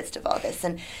like in the midst of all this?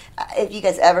 And if you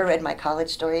guys ever read my college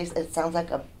stories, it sounds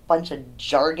like a bunch of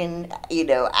jargon,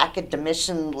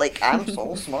 academician, like, I'm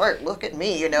so smart, look at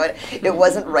me, It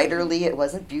wasn't writerly, it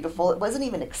wasn't beautiful, it wasn't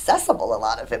even accessible. A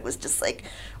lot of it was just like,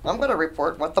 I'm going to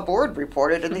report what the board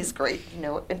reported in these great,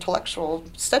 intellectual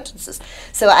sentences.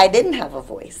 So I didn't have a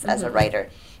voice as a writer.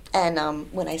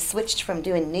 And when I switched from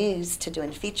doing news to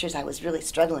doing features, I was really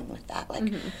struggling with that.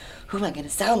 Like, who am I going to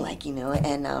sound like,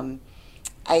 And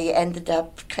I ended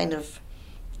up kind of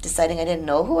deciding I didn't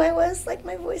know who I was, like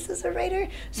my voice as a writer.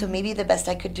 So maybe the best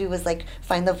I could do was like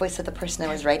find the voice of the person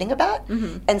I was writing about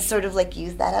and sort of like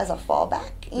use that as a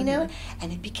fallback,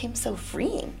 And it became so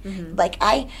freeing. Like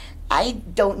I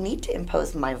don't need to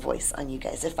impose my voice on you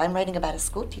guys. If I'm writing about a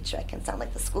school teacher, I can sound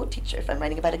like the school teacher. If I'm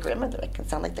writing about a grandmother, I can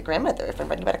sound like the grandmother. If I'm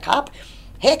writing about a cop,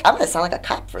 heck, I'm going to sound like a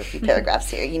cop for a few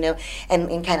paragraphs here,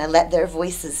 and kind of let their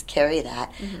voices carry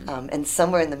that. And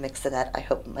somewhere in the mix of that, I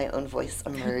hope my own voice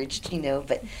emerged,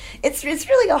 But it's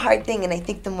really a hard thing, and I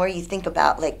think the more you think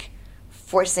about, like,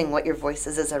 forcing what your voice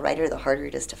is as a writer, the harder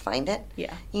it is to find it.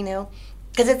 Yeah.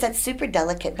 Because it's that super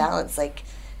delicate balance, like,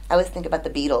 I always think about the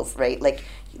Beatles, right? Like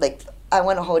I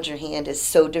Want to Hold Your Hand is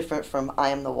so different from I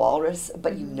Am the Walrus,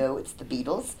 but it's the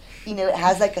Beatles. It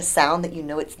has like a sound that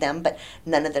it's them, but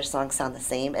none of their songs sound the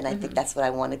same. And I think that's what I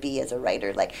want to be as a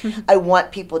writer. Like, I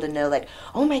want people to know, like,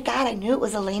 oh my God, I knew it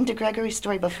was a Elaine DeGregory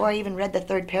story before I even read the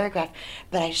third paragraph,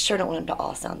 but I sure don't want them to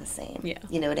all sound the same. Yeah.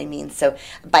 You know what I mean? So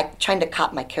by trying to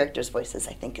cop my characters' voices,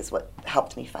 I think is what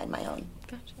helped me find my own.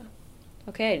 Gotcha.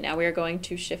 Okay, now we are going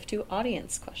to shift to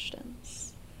audience questions.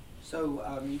 So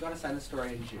you got assigned the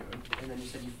story in June, and then you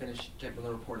said you finished the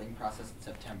reporting process in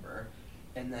September,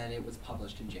 and then it was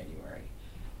published in January.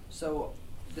 So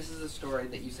this is a story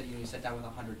that you said you sat down with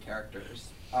 100 characters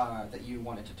that you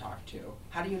wanted to talk to.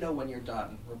 How do you know when you're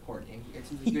done reporting? It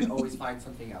seems like you can always find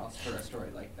something else for a story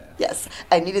like this. Yes,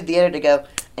 I needed the editor to go,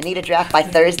 I need a draft by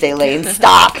Thursday, Lane,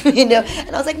 stop, And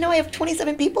I was like, no, I have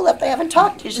 27 people left I haven't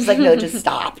talked to. She's like, no, just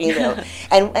stop,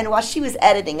 And while she was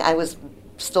editing, I was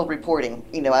still reporting,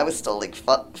 I was still like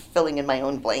filling in my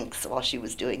own blanks while she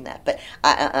was doing that. But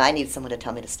I need someone to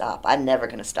tell me to stop. I'm never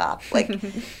going to stop. Like,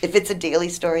 if it's a daily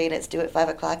story and it's due at 5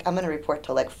 o'clock, I'm going to report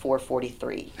till like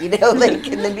 4:43, and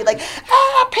then be like,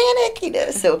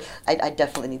 panic, So I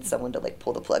definitely need someone to like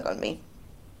pull the plug on me.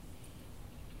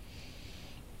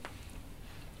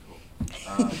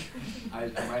 Cool. I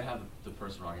might have the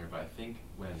person wrong here, but I think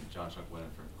when John Schuck went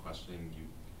in for questioning, you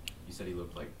said he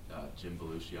looked like Jim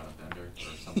Belushi on a bender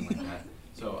or something like that.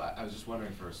 So I was just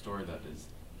wondering, for a story that is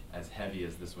as heavy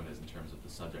as this one is in terms of the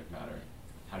subject matter,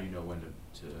 how do you know when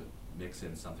to mix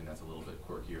in something that's a little bit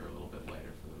quirkier or a little bit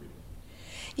lighter for the reader?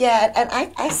 Yeah,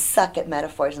 and I suck at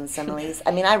metaphors and similes.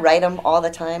 I mean, I write them all the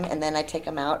time, and then I take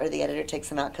them out, or the editor takes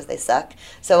them out because they suck.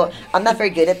 So I'm not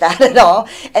very good at that at all.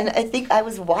 And I think I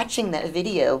was watching that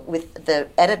video with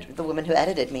the woman who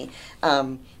edited me.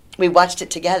 We watched it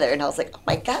together, and I was like, oh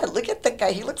my God, look at that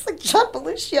guy. He looks like John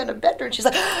Belushi on a bender. And she's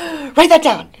like, write that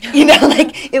down.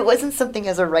 Like, it wasn't something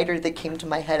as a writer that came to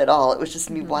my head at all. It was just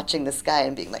me watching this guy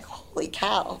and being like, holy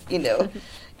cow,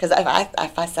 Because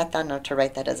if I sat down to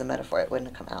write that as a metaphor, it wouldn't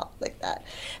have come out like that.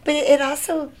 But it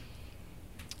also,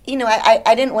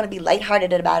 I didn't want to be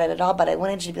lighthearted about it at all, but I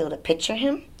wanted you to be able to picture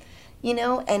him,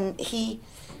 and he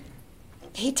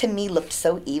to me looked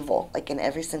so evil, like in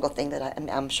every single thing that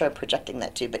I'm sure I'm projecting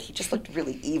that too, but he just looked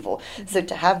really evil. So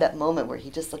to have that moment where he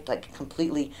just looked like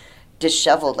completely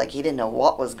disheveled, like he didn't know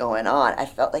what was going on. I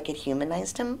felt like it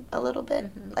humanized him a little bit.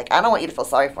 Like, I don't want you to feel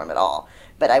sorry for him at all,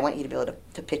 but I want you to be able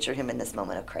to picture him in this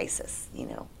moment of crisis, you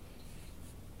know.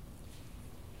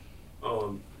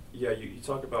 Yeah, you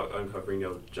talk about uncovering,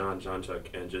 John Chuck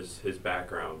and just his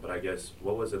background, but I guess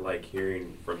what was it like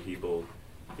hearing from people,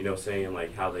 saying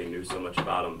like how they knew so much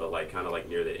about him, but like kind of like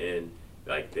near the end,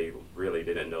 like they really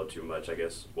didn't know too much. I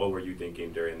guess what were you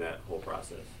thinking during that whole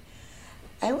process?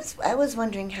 I was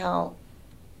wondering how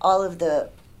all of the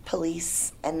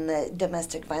police and the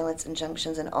domestic violence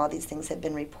injunctions and all these things had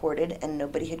been reported, and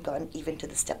nobody had gone even to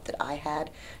the step that I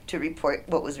had to report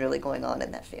what was really going on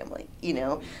in that family,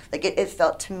 Like, it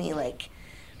felt to me like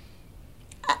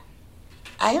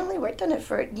I only worked on it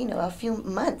for, a few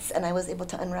months, and I was able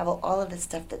to unravel all of the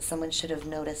stuff that someone should have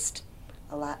noticed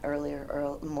a lot earlier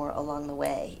or more along the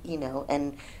way,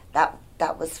 and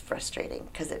that was frustrating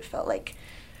because it felt like,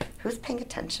 who's paying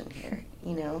attention here,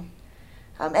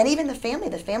 And even the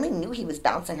family knew he was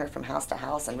bouncing her from house to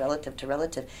house and relative to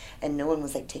relative, and no one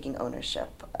was like taking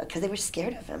ownership because they were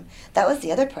scared of him. That was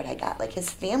the other part I got. Like, his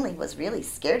family was really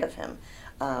scared of him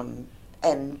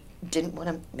and didn't want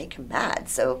to make him mad.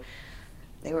 So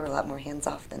they were a lot more hands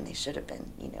off than they should have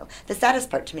been. The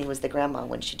saddest part to me was the grandma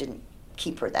when she didn't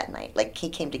keep her that night. Like, he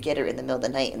came to get her in the middle of the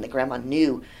night, and the grandma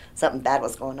knew something bad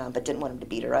was going on, but didn't want him to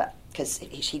beat her up because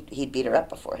he'd beat her up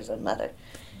before his own mother.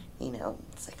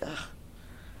 It's like, ugh.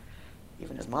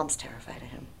 Even his mom's terrified of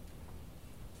him.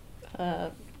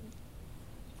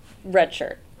 Red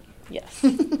shirt. Yes. You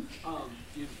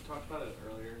talked about it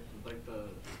earlier, like the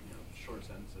short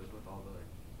sentences with all the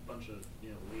bunch of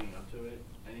leading up to it,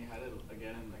 and you had it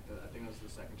again in like I think it was the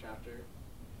second chapter,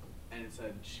 and it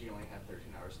said she only had 13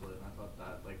 hours to live. And I thought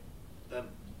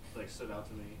that stood out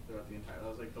to me throughout the entire. That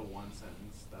was like the one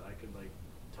sentence that I could like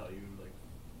tell you like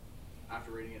after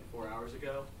reading it 4 hours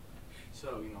ago.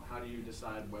 So, how do you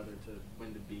decide when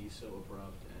to be so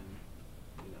abrupt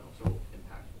and, so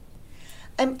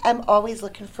impactful? I'm always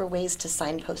looking for ways to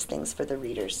signpost things for the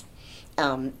readers.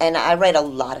 And I write a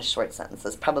lot of short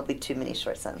sentences, probably too many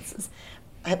short sentences.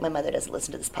 I hope my mother doesn't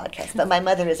listen to this podcast, but my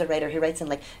mother is a writer who writes in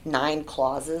like 9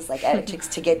 clauses, like it takes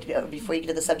to get, before you get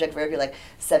to the subject verb, you're like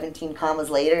 17 commas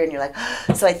later, and you're like,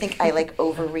 so I think I like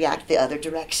overreact the other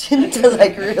direction to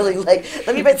like really like,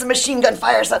 let me write some machine gun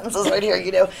fire sentences right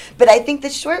here, But I think the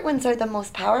short ones are the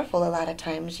most powerful a lot of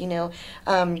times,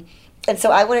 And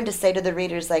so I wanted to say to the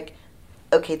readers, like,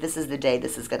 okay, this is the day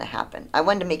this is going to happen. I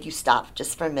wanted to make you stop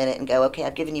just for a minute and go, okay,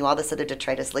 I've given you all this other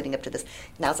detritus leading up to this.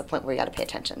 Now's the point where you got to pay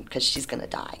attention because she's going to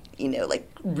die, like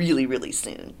really, really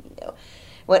soon.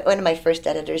 One of my first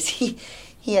editors, he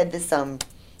had this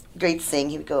great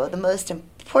saying. He would go, the most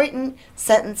important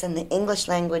sentence in the English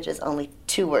language is only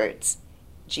 2 words: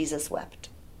 Jesus wept.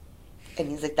 And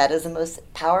he's like, that is the most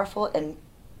powerful and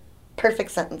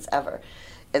perfect sentence ever.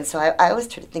 And so I always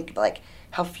try to think about like,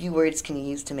 how few words can you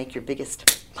use to make your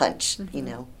biggest punch,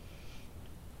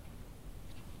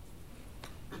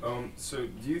 So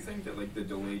do you think that like the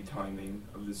delayed timing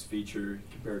of this feature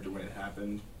compared to when it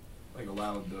happened, like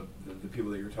allowed the people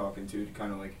that you're talking to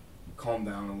kind of like calm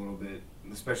down a little bit,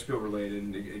 especially people related,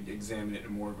 and examine it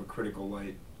in more of a critical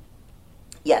light?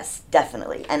 Yes,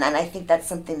 definitely. And I think that's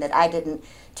something that I didn't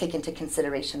take into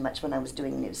consideration much when I was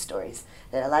doing news stories,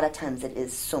 that a lot of times it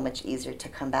is so much easier to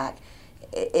come back,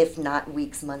 if not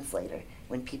weeks, months later,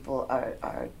 when people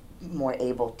are more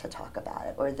able to talk about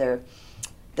it, or their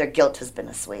guilt has been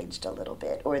assuaged a little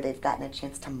bit, or they've gotten a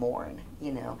chance to mourn,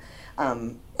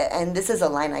 And this is a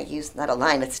line I use, not a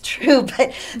line, it's true,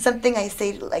 but something I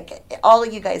say, like, all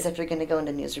of you guys, if you're going to go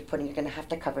into news reporting, you're going to have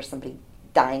to cover somebody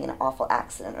dying in an awful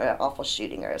accident or an awful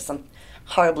shooting or some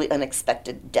horribly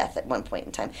unexpected death at one point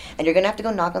in time. And you're going to have to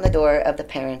go knock on the door of the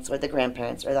parents or the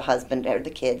grandparents or the husband or the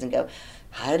kids and go,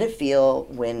 how did it feel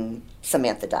when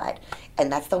Samantha died? And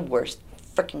that's the worst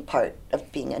freaking part of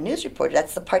being a news reporter.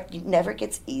 That's the part never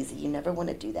gets easy. You never want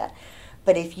to do that.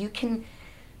 But if you can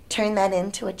turn that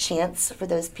into a chance for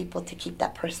those people to keep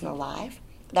that person alive,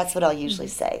 that's what I'll usually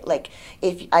say. Like,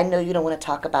 if I know you don't want to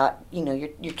talk about,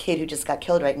 your kid who just got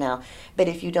killed right now, but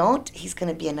if you don't, he's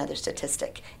going to be another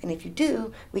statistic. And if you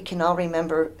do, we can all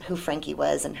remember who Frankie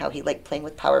was and how he liked playing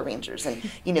with Power Rangers, and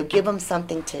give them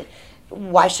something to.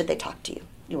 Why should they talk to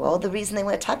you? Well, the reason they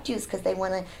want to talk to you is because they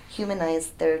want to humanize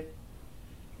their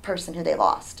person who they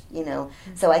lost.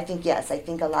 So I think yes, I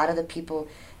think a lot of the people,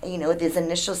 these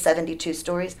initial 72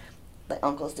 stories. The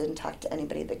uncles didn't talk to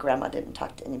anybody. The grandma didn't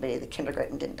talk to anybody. The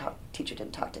kindergarten teacher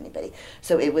didn't talk to anybody.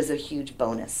 So it was a huge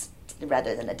bonus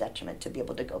rather than a detriment to be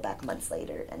able to go back months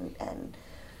later. And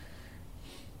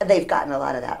they've gotten a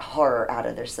lot of that horror out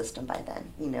of their system by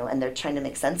then, and they're trying to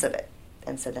make sense of it.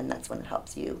 And so then that's when it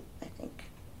helps you, I think.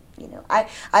 You know, I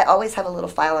always have a little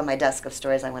file on my desk of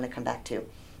stories I want to come back to.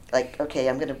 Like, okay,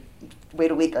 I'm going to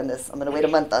wait a week on this. I'm going to wait a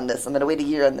month on this. I'm going to wait a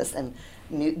year on this. And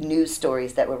new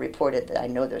stories that were reported that I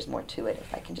know there's more to it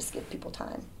if I can just give people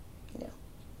time, you know.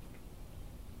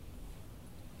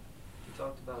 You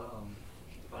talked about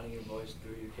finding your voice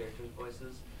through your characters'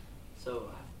 voices. So,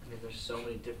 I mean, there's so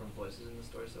many different voices in the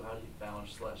story. So how do you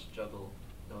balance / juggle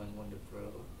knowing when to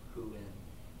throw who in?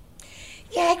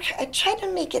 Yeah, I tried to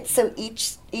make it so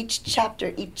each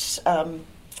chapter, each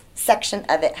section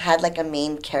of it had like a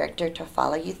main character to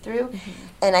follow you through. Mm-hmm.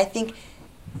 And I think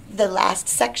the last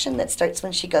section that starts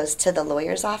when she goes to the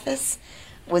lawyer's office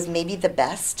was maybe the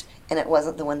best, and it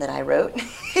wasn't the one that I wrote.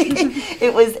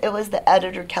 It was the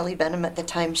editor, Kelly Benham, at the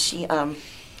time. She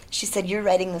said, "You're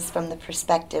writing this from the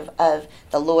perspective of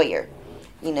the lawyer.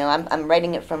 You know, I'm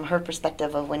writing it from her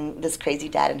perspective of when this crazy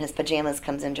dad in his pajamas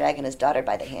comes in dragging his daughter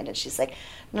by the hand." And she's like,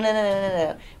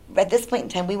 no. At this point in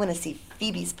time, we want to see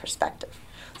Phoebe's perspective.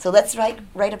 So let's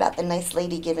write about the nice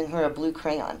lady giving her a blue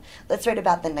crayon. Let's write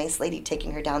about the nice lady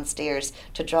taking her downstairs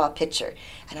to draw a picture.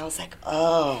 And I was like,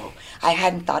 oh, I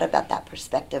hadn't thought about that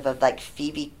perspective of like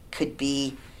Phoebe could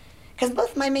be, because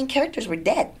both my main characters were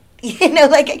dead. You know,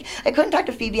 like I couldn't talk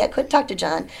to Phoebe, I couldn't talk to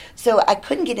John, so I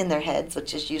couldn't get in their heads,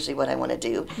 which is usually what I want to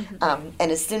do. Mm-hmm.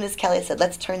 And as soon as Kelly said,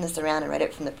 let's turn this around and write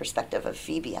it from the perspective of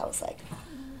Phoebe, I was like,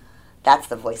 that's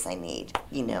the voice I need,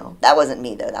 you know. That wasn't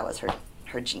me, though. That was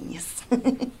her genius. So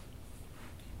you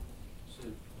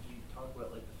talk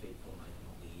about, like, the fateful night in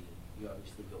the lead. You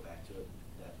obviously go back to it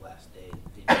that last day.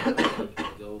 Did you ever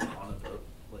go on a boat?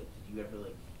 Like, did you ever,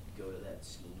 like, go to that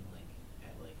scene, like,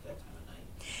 at, like, that time of night?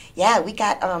 Yeah, we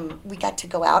got to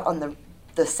go out on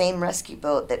the same rescue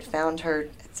boat that found her.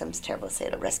 It sounds terrible to say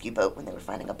it, a rescue boat when they were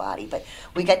finding a body, but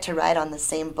we got to ride on the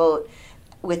same boat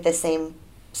with the same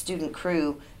student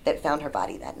crew that found her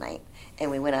body that night,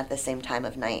 and we went out at the same time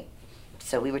of night.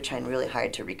 So we were trying really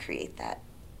hard to recreate that.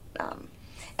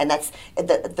 And that's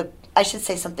I should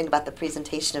say something about the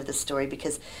presentation of the story,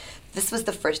 because this was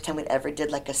the first time we'd ever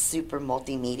did like a super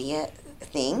multimedia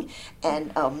thing,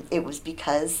 and it was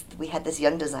because we had this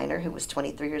young designer who was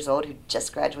 23 years old who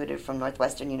just graduated from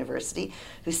Northwestern University,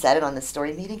 who sat in on the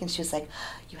story meeting, and she was like,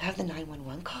 you have the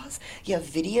 911 calls, you have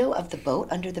video of the boat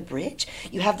under the bridge,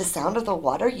 you have the sound of the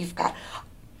water, you've got,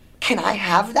 can I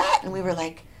have that? And we were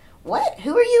like, what?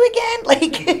 Who are you again?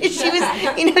 Like,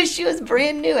 she was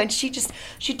brand new, and she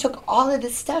took all of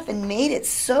this stuff and made it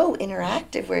so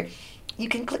interactive where you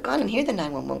can click on and hear the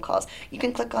 911 calls. You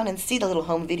can click on and see the little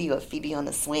home video of Phoebe on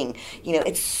the swing. You know,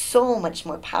 it's so much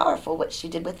more powerful what she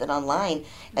did with it online.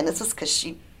 And this was because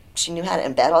she knew how to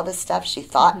embed all this stuff. She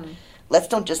thought, let's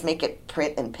don't just make it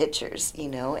print and pictures, you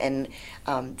know. And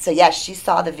so, yeah, she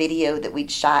saw the video that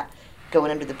we'd shot going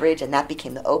under the bridge, and that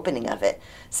became the opening of it.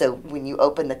 So when you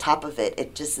open the top of it,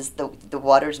 it just is the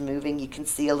water's moving. You can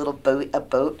see a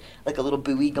boat, like a little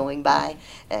buoy going by.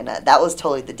 And that was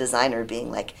totally the designer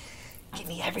being like, give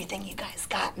me everything you guys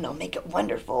got, and I'll make it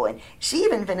wonderful. And she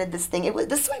even invented this thing.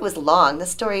 This story was long.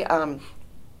 This story,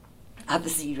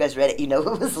 obviously you guys read it, you know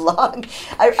it was long.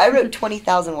 I wrote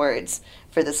 20,000 words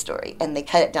for this story, and they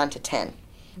cut it down to 10.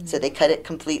 So they cut it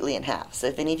completely in half. So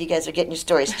if any of you guys are getting your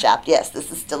stories chopped, yes,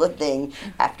 this is still a thing.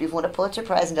 After you've won a Pulitzer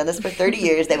Prize and done this for 30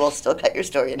 years, they will still cut your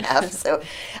story in half. So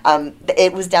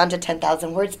it was down to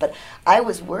 10,000 words. But I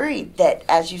was worried that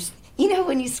as you know,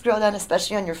 when you scroll down,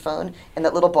 especially on your phone, and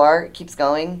that little bar keeps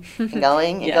going and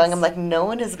going and Yes. going, I'm like, no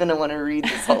one is going to want to read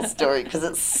this whole story because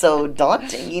it's so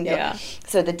daunting, you know. Yeah.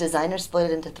 So the designer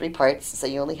split it into 3 parts, so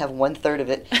you only have 1/3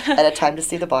 of it at a time to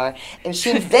see the bar. And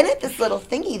she invented this little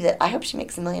thingy that I hope she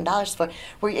makes $1 million for,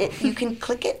 where you can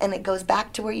click it and it goes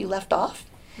back to where you left off.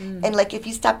 And like if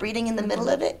you stop reading in the middle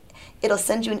of it, it'll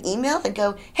send you an email and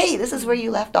go, hey, this is where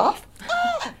you left off.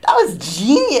 That was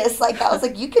genius. Like, I was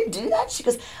like, you can do that? She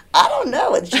goes, I don't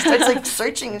know. And she starts like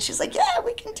searching, and she's like, yeah,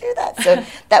 we can do that. So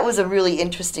that was a really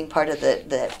interesting part of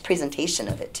the presentation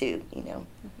of it too, you know.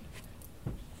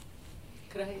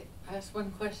 Could I ask one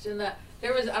question?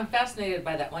 I'm fascinated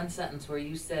by that one sentence where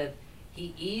you said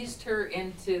he eased her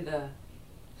into the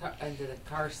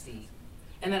car seat,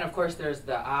 and then of course there's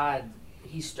the odd,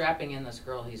 he's strapping in this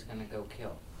girl he's going to go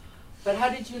kill. But how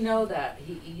did you know that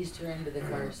he eased her into the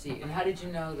car seat? And how did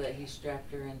you know that he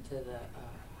strapped her into the,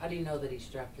 how do you know that he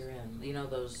strapped her in? You know,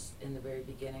 those in the very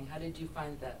beginning. How did you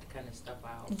find that kind of stuff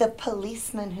out? The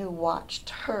policeman who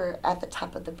watched her at the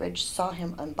top of the bridge saw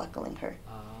him unbuckling her.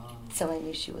 Oh. So I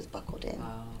knew she was buckled in.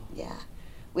 Oh. Yeah.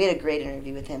 We had a great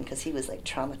interview with him because he was like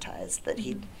traumatized that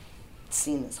he'd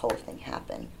seen this whole thing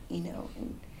happen, you know.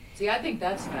 And see, I think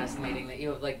that's fascinating that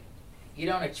you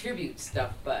don't attribute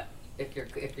stuff, but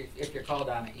if you're called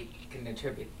on it, you can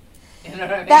attribute. You know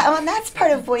what I mean? That's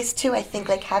part of voice too. I think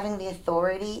like having the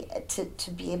authority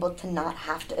to be able to not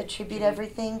have to attribute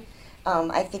everything.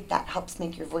 I think that helps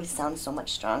make your voice sound so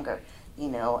much stronger. You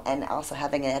know, and also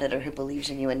having an editor who believes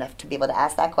in you enough to be able to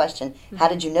ask that question, how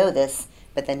did you know this,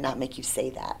 but then not make you say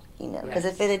that, you know. Because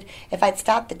if I'd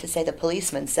stopped it to say the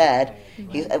policeman said,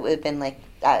 it would have been like,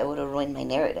 it would have ruined my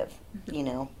narrative, you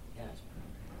know.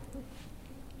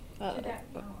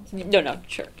 No,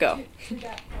 sure, go. To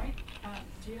that point,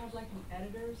 do you have like an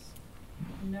editor's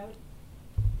note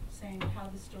saying how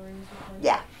the story was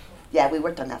recorded? Yeah, we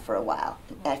worked on that for a while.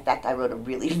 In fact, I wrote a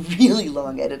really, really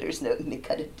long editor's note and they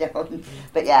cut it down.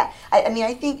 But yeah, I mean,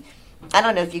 I think, I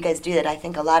don't know if you guys do that. I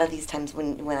think a lot of these times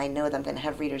when I know that I'm going to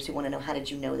have readers who want to know, how did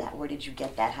you know that? Where did you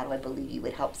get that? How do I believe you?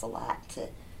 It helps a lot to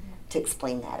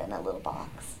explain that in a little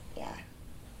box. Yeah.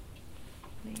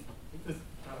 Just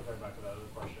kind of going back to that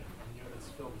other question. I mean, it's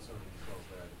filled with so many details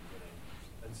there at the beginning.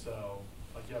 And so,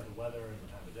 like, you have the weather and the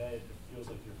time of day. It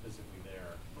feels like you're physically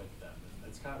there with them.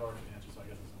 And it's kind of already been answered, so I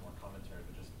guess it's more commentary.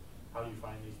 But just how do you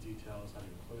find these details? How do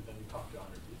you include them? You talked to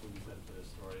 100 people, you said, for this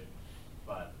story.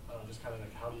 But just kind of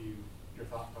like, how do you, your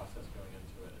thought process going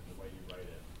into it and the way you write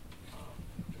it,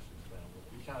 just explain a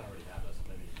little. You kind of already have this,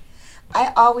 maybe.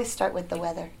 I always start with the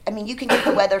weather. I mean, you can get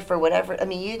the weather for whatever. I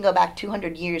mean, you can go back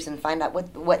 200 years and find out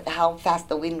how fast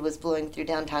the wind was blowing through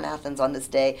downtown Athens on this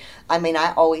day. I mean,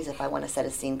 I always, if I want to set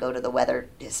a scene, go to the weather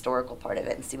historical part of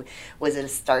it and see, was it a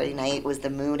starry night? Was the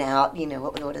moon out? You know,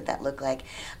 what did that look like?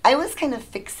 I was kind of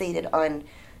fixated on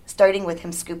starting with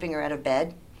him scooping her out of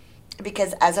bed,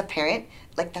 because as a parent,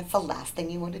 like, that's the last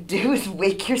thing you want to do is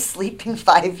wake your sleeping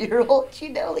 5-year-old, you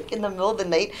know, like in the middle of the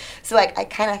night. So I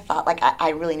kind of thought, like, I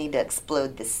really need to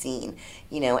explode this scene,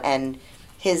 you know. And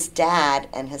his dad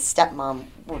and his stepmom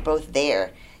were both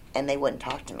there, and they wouldn't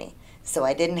talk to me. So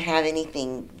I didn't have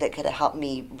anything that could have helped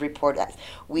me report that.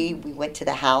 We went to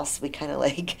the house. We kind of,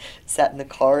 like, sat in the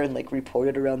car and, like,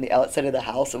 reported around the outside of the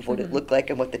house of what it looked like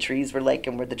and what the trees were like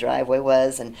and where the driveway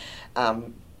was, and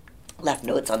left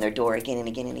notes on their door again and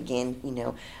again and again, you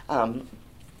know.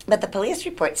 But the police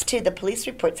reports, too, the police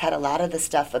reports had a lot of the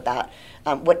stuff about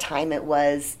what time it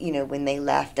was, you know, when they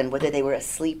left and whether they were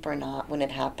asleep or not when it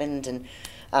happened. And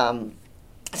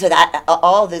so that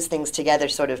all those things together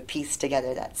sort of piece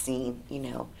together that scene, you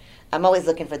know. I'm always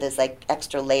looking for those, like,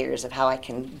 extra layers of how I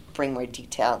can bring more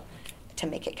detail to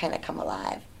make it kind of come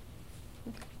alive.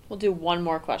 We'll do one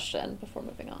more question before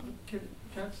moving on. Can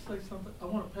I just say something? I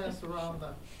want to pass around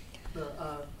the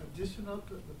edition of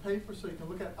the paper so you can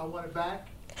look at it. I want it back.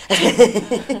 So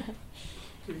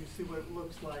you see what it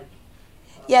looks like.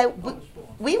 Yeah,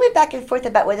 we went back and forth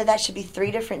about whether that should be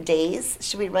 3 different days.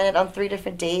 Should we run it on 3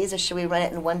 different days, or should we run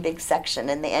it in one big section?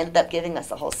 And they ended up giving us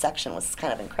a whole section, which was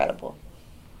kind of incredible.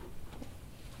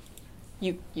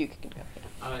 You can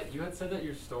go. You had said that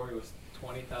your story was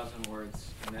 20,000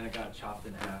 words, and then it got chopped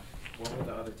in half. What were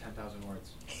the other 10,000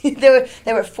 words?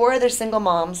 There were 4 other single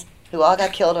moms who all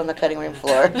got killed on the cutting room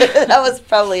floor. That was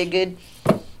probably a good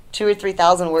 2,000 or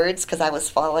 3,000 words, because I was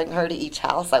following her to each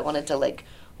house. I wanted to, like,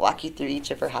 walk you through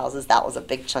each of her houses. That was a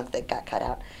big chunk that got cut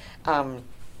out.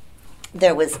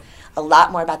 There was a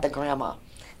lot more about the grandma.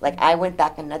 Like, I went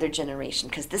back another generation,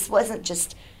 because this wasn't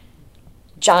just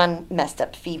John messed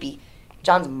up Phoebe.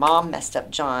 John's mom messed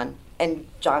up John, and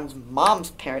John's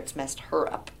mom's parents messed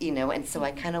her up, you know. And so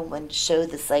I kind of wanted to show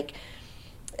this, like,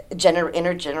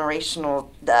 intergenerational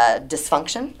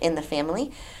dysfunction in the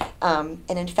family. And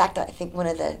in fact, I think one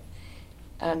of the,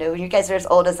 I don't know, when you guys are as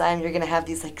old as I am, you're going to have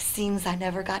these, like, scenes I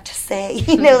never got to say.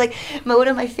 You know, like, one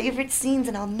of my favorite scenes,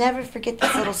 and I'll never forget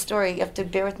this little story. You have to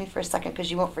bear with me for a second, because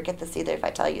you won't forget this either if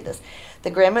I tell you this. The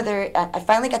grandmother, I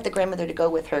finally got the grandmother to go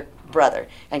with her brother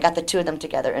and got the 2 of them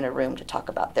together in a room to talk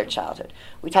about their childhood.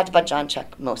 We talked about John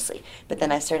Chuck mostly, but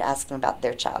then I started asking them about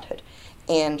their childhood.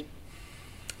 And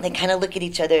they kind of look at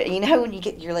each other, and you know when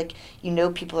you're like, you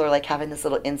know, people are, like, having this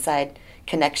little inside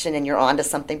connection and you're onto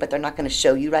something, but they're not going to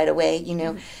show you right away, you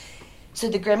know. So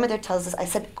the grandmother tells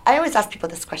us, I always ask people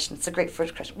this question, it's a great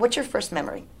first question. What's your first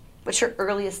memory? What's your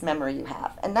earliest memory you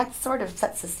have? And that sort of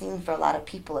sets the scene for a lot of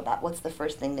people about what's the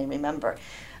first thing they remember.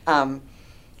 And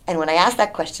when I asked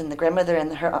that question, the grandmother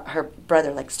and her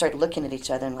brother, like, started looking at each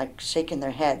other and, like, shaking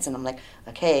their heads, and I'm like,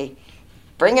 okay,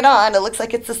 bring it on. It looks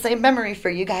like it's the same memory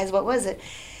for you guys. What was it?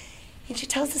 And she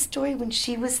tells the story when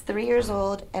she was 3 years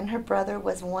old and her brother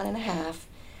was 1.5.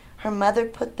 Her mother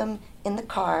put them in the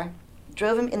car,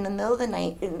 drove him in the middle of the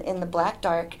night in the black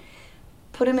dark,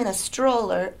 put him in a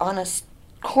stroller on a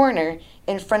corner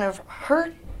in front of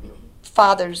her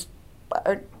father's,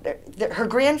 or her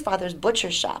grandfather's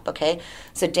butcher shop, okay?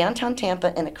 So downtown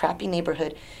Tampa in a crappy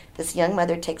neighborhood, this young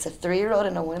mother takes a 3-year-old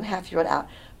and a 1.5-year-old out,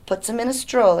 puts them in a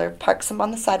stroller, parks them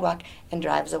on the sidewalk, and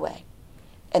drives away.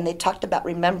 And they talked about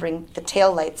remembering the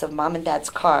taillights of mom and dad's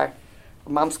car,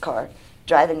 or mom's car,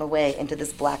 driving away into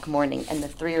this black morning, and the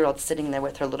 3-year-old sitting there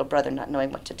with her little brother not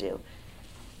knowing what to do.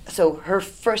 So her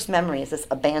first memory is this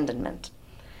abandonment.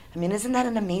 I mean, isn't that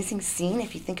an amazing scene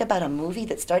if you think about a movie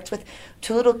that starts with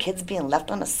 2 little kids being left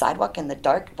on a sidewalk in the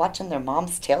dark watching their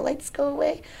mom's taillights go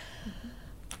away?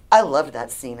 I loved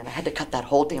that scene, and I had to cut that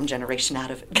whole damn generation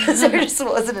out of it because there just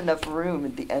wasn't enough room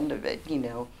at the end of it, you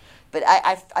know. But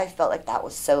I felt like that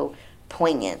was so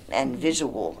poignant and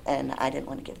visual, and I didn't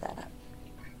want to give that up.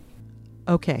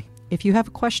 Okay, if you have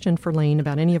a question for Lane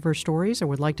about any of her stories or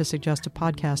would like to suggest a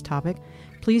podcast topic,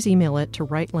 please email it to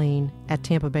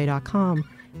writelane@tampabay.com.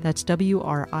 That's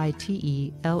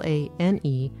WRITELANE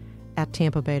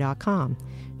 @tampabay.com.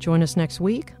 Join us next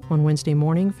week on Wednesday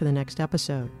morning for the next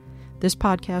episode. This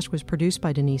podcast was produced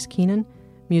by Denise Keenan.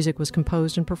 Music was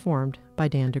composed and performed by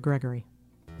Dan DeGregory.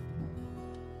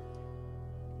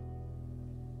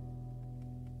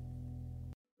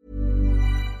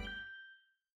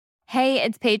 Hey,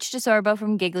 it's Paige DeSorbo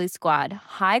from Giggly Squad.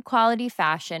 High quality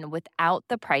fashion without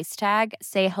the price tag.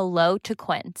 Say hello to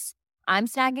Quince. I'm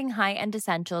snagging high-end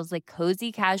essentials like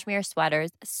cozy cashmere sweaters,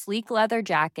 sleek leather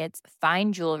jackets,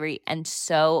 fine jewelry, and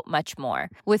so much more.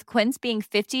 With Quince being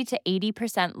 50 to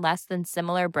 80% less than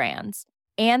similar brands.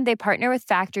 And they partner with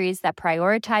factories that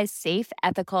prioritize safe,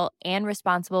 ethical, and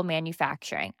responsible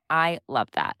manufacturing. I love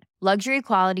that. Luxury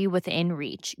quality within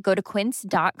reach. Go to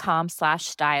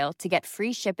quince.com/style to get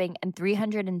free shipping and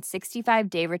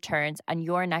 365-day returns on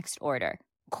your next order.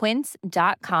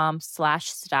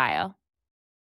 Quince.com/style.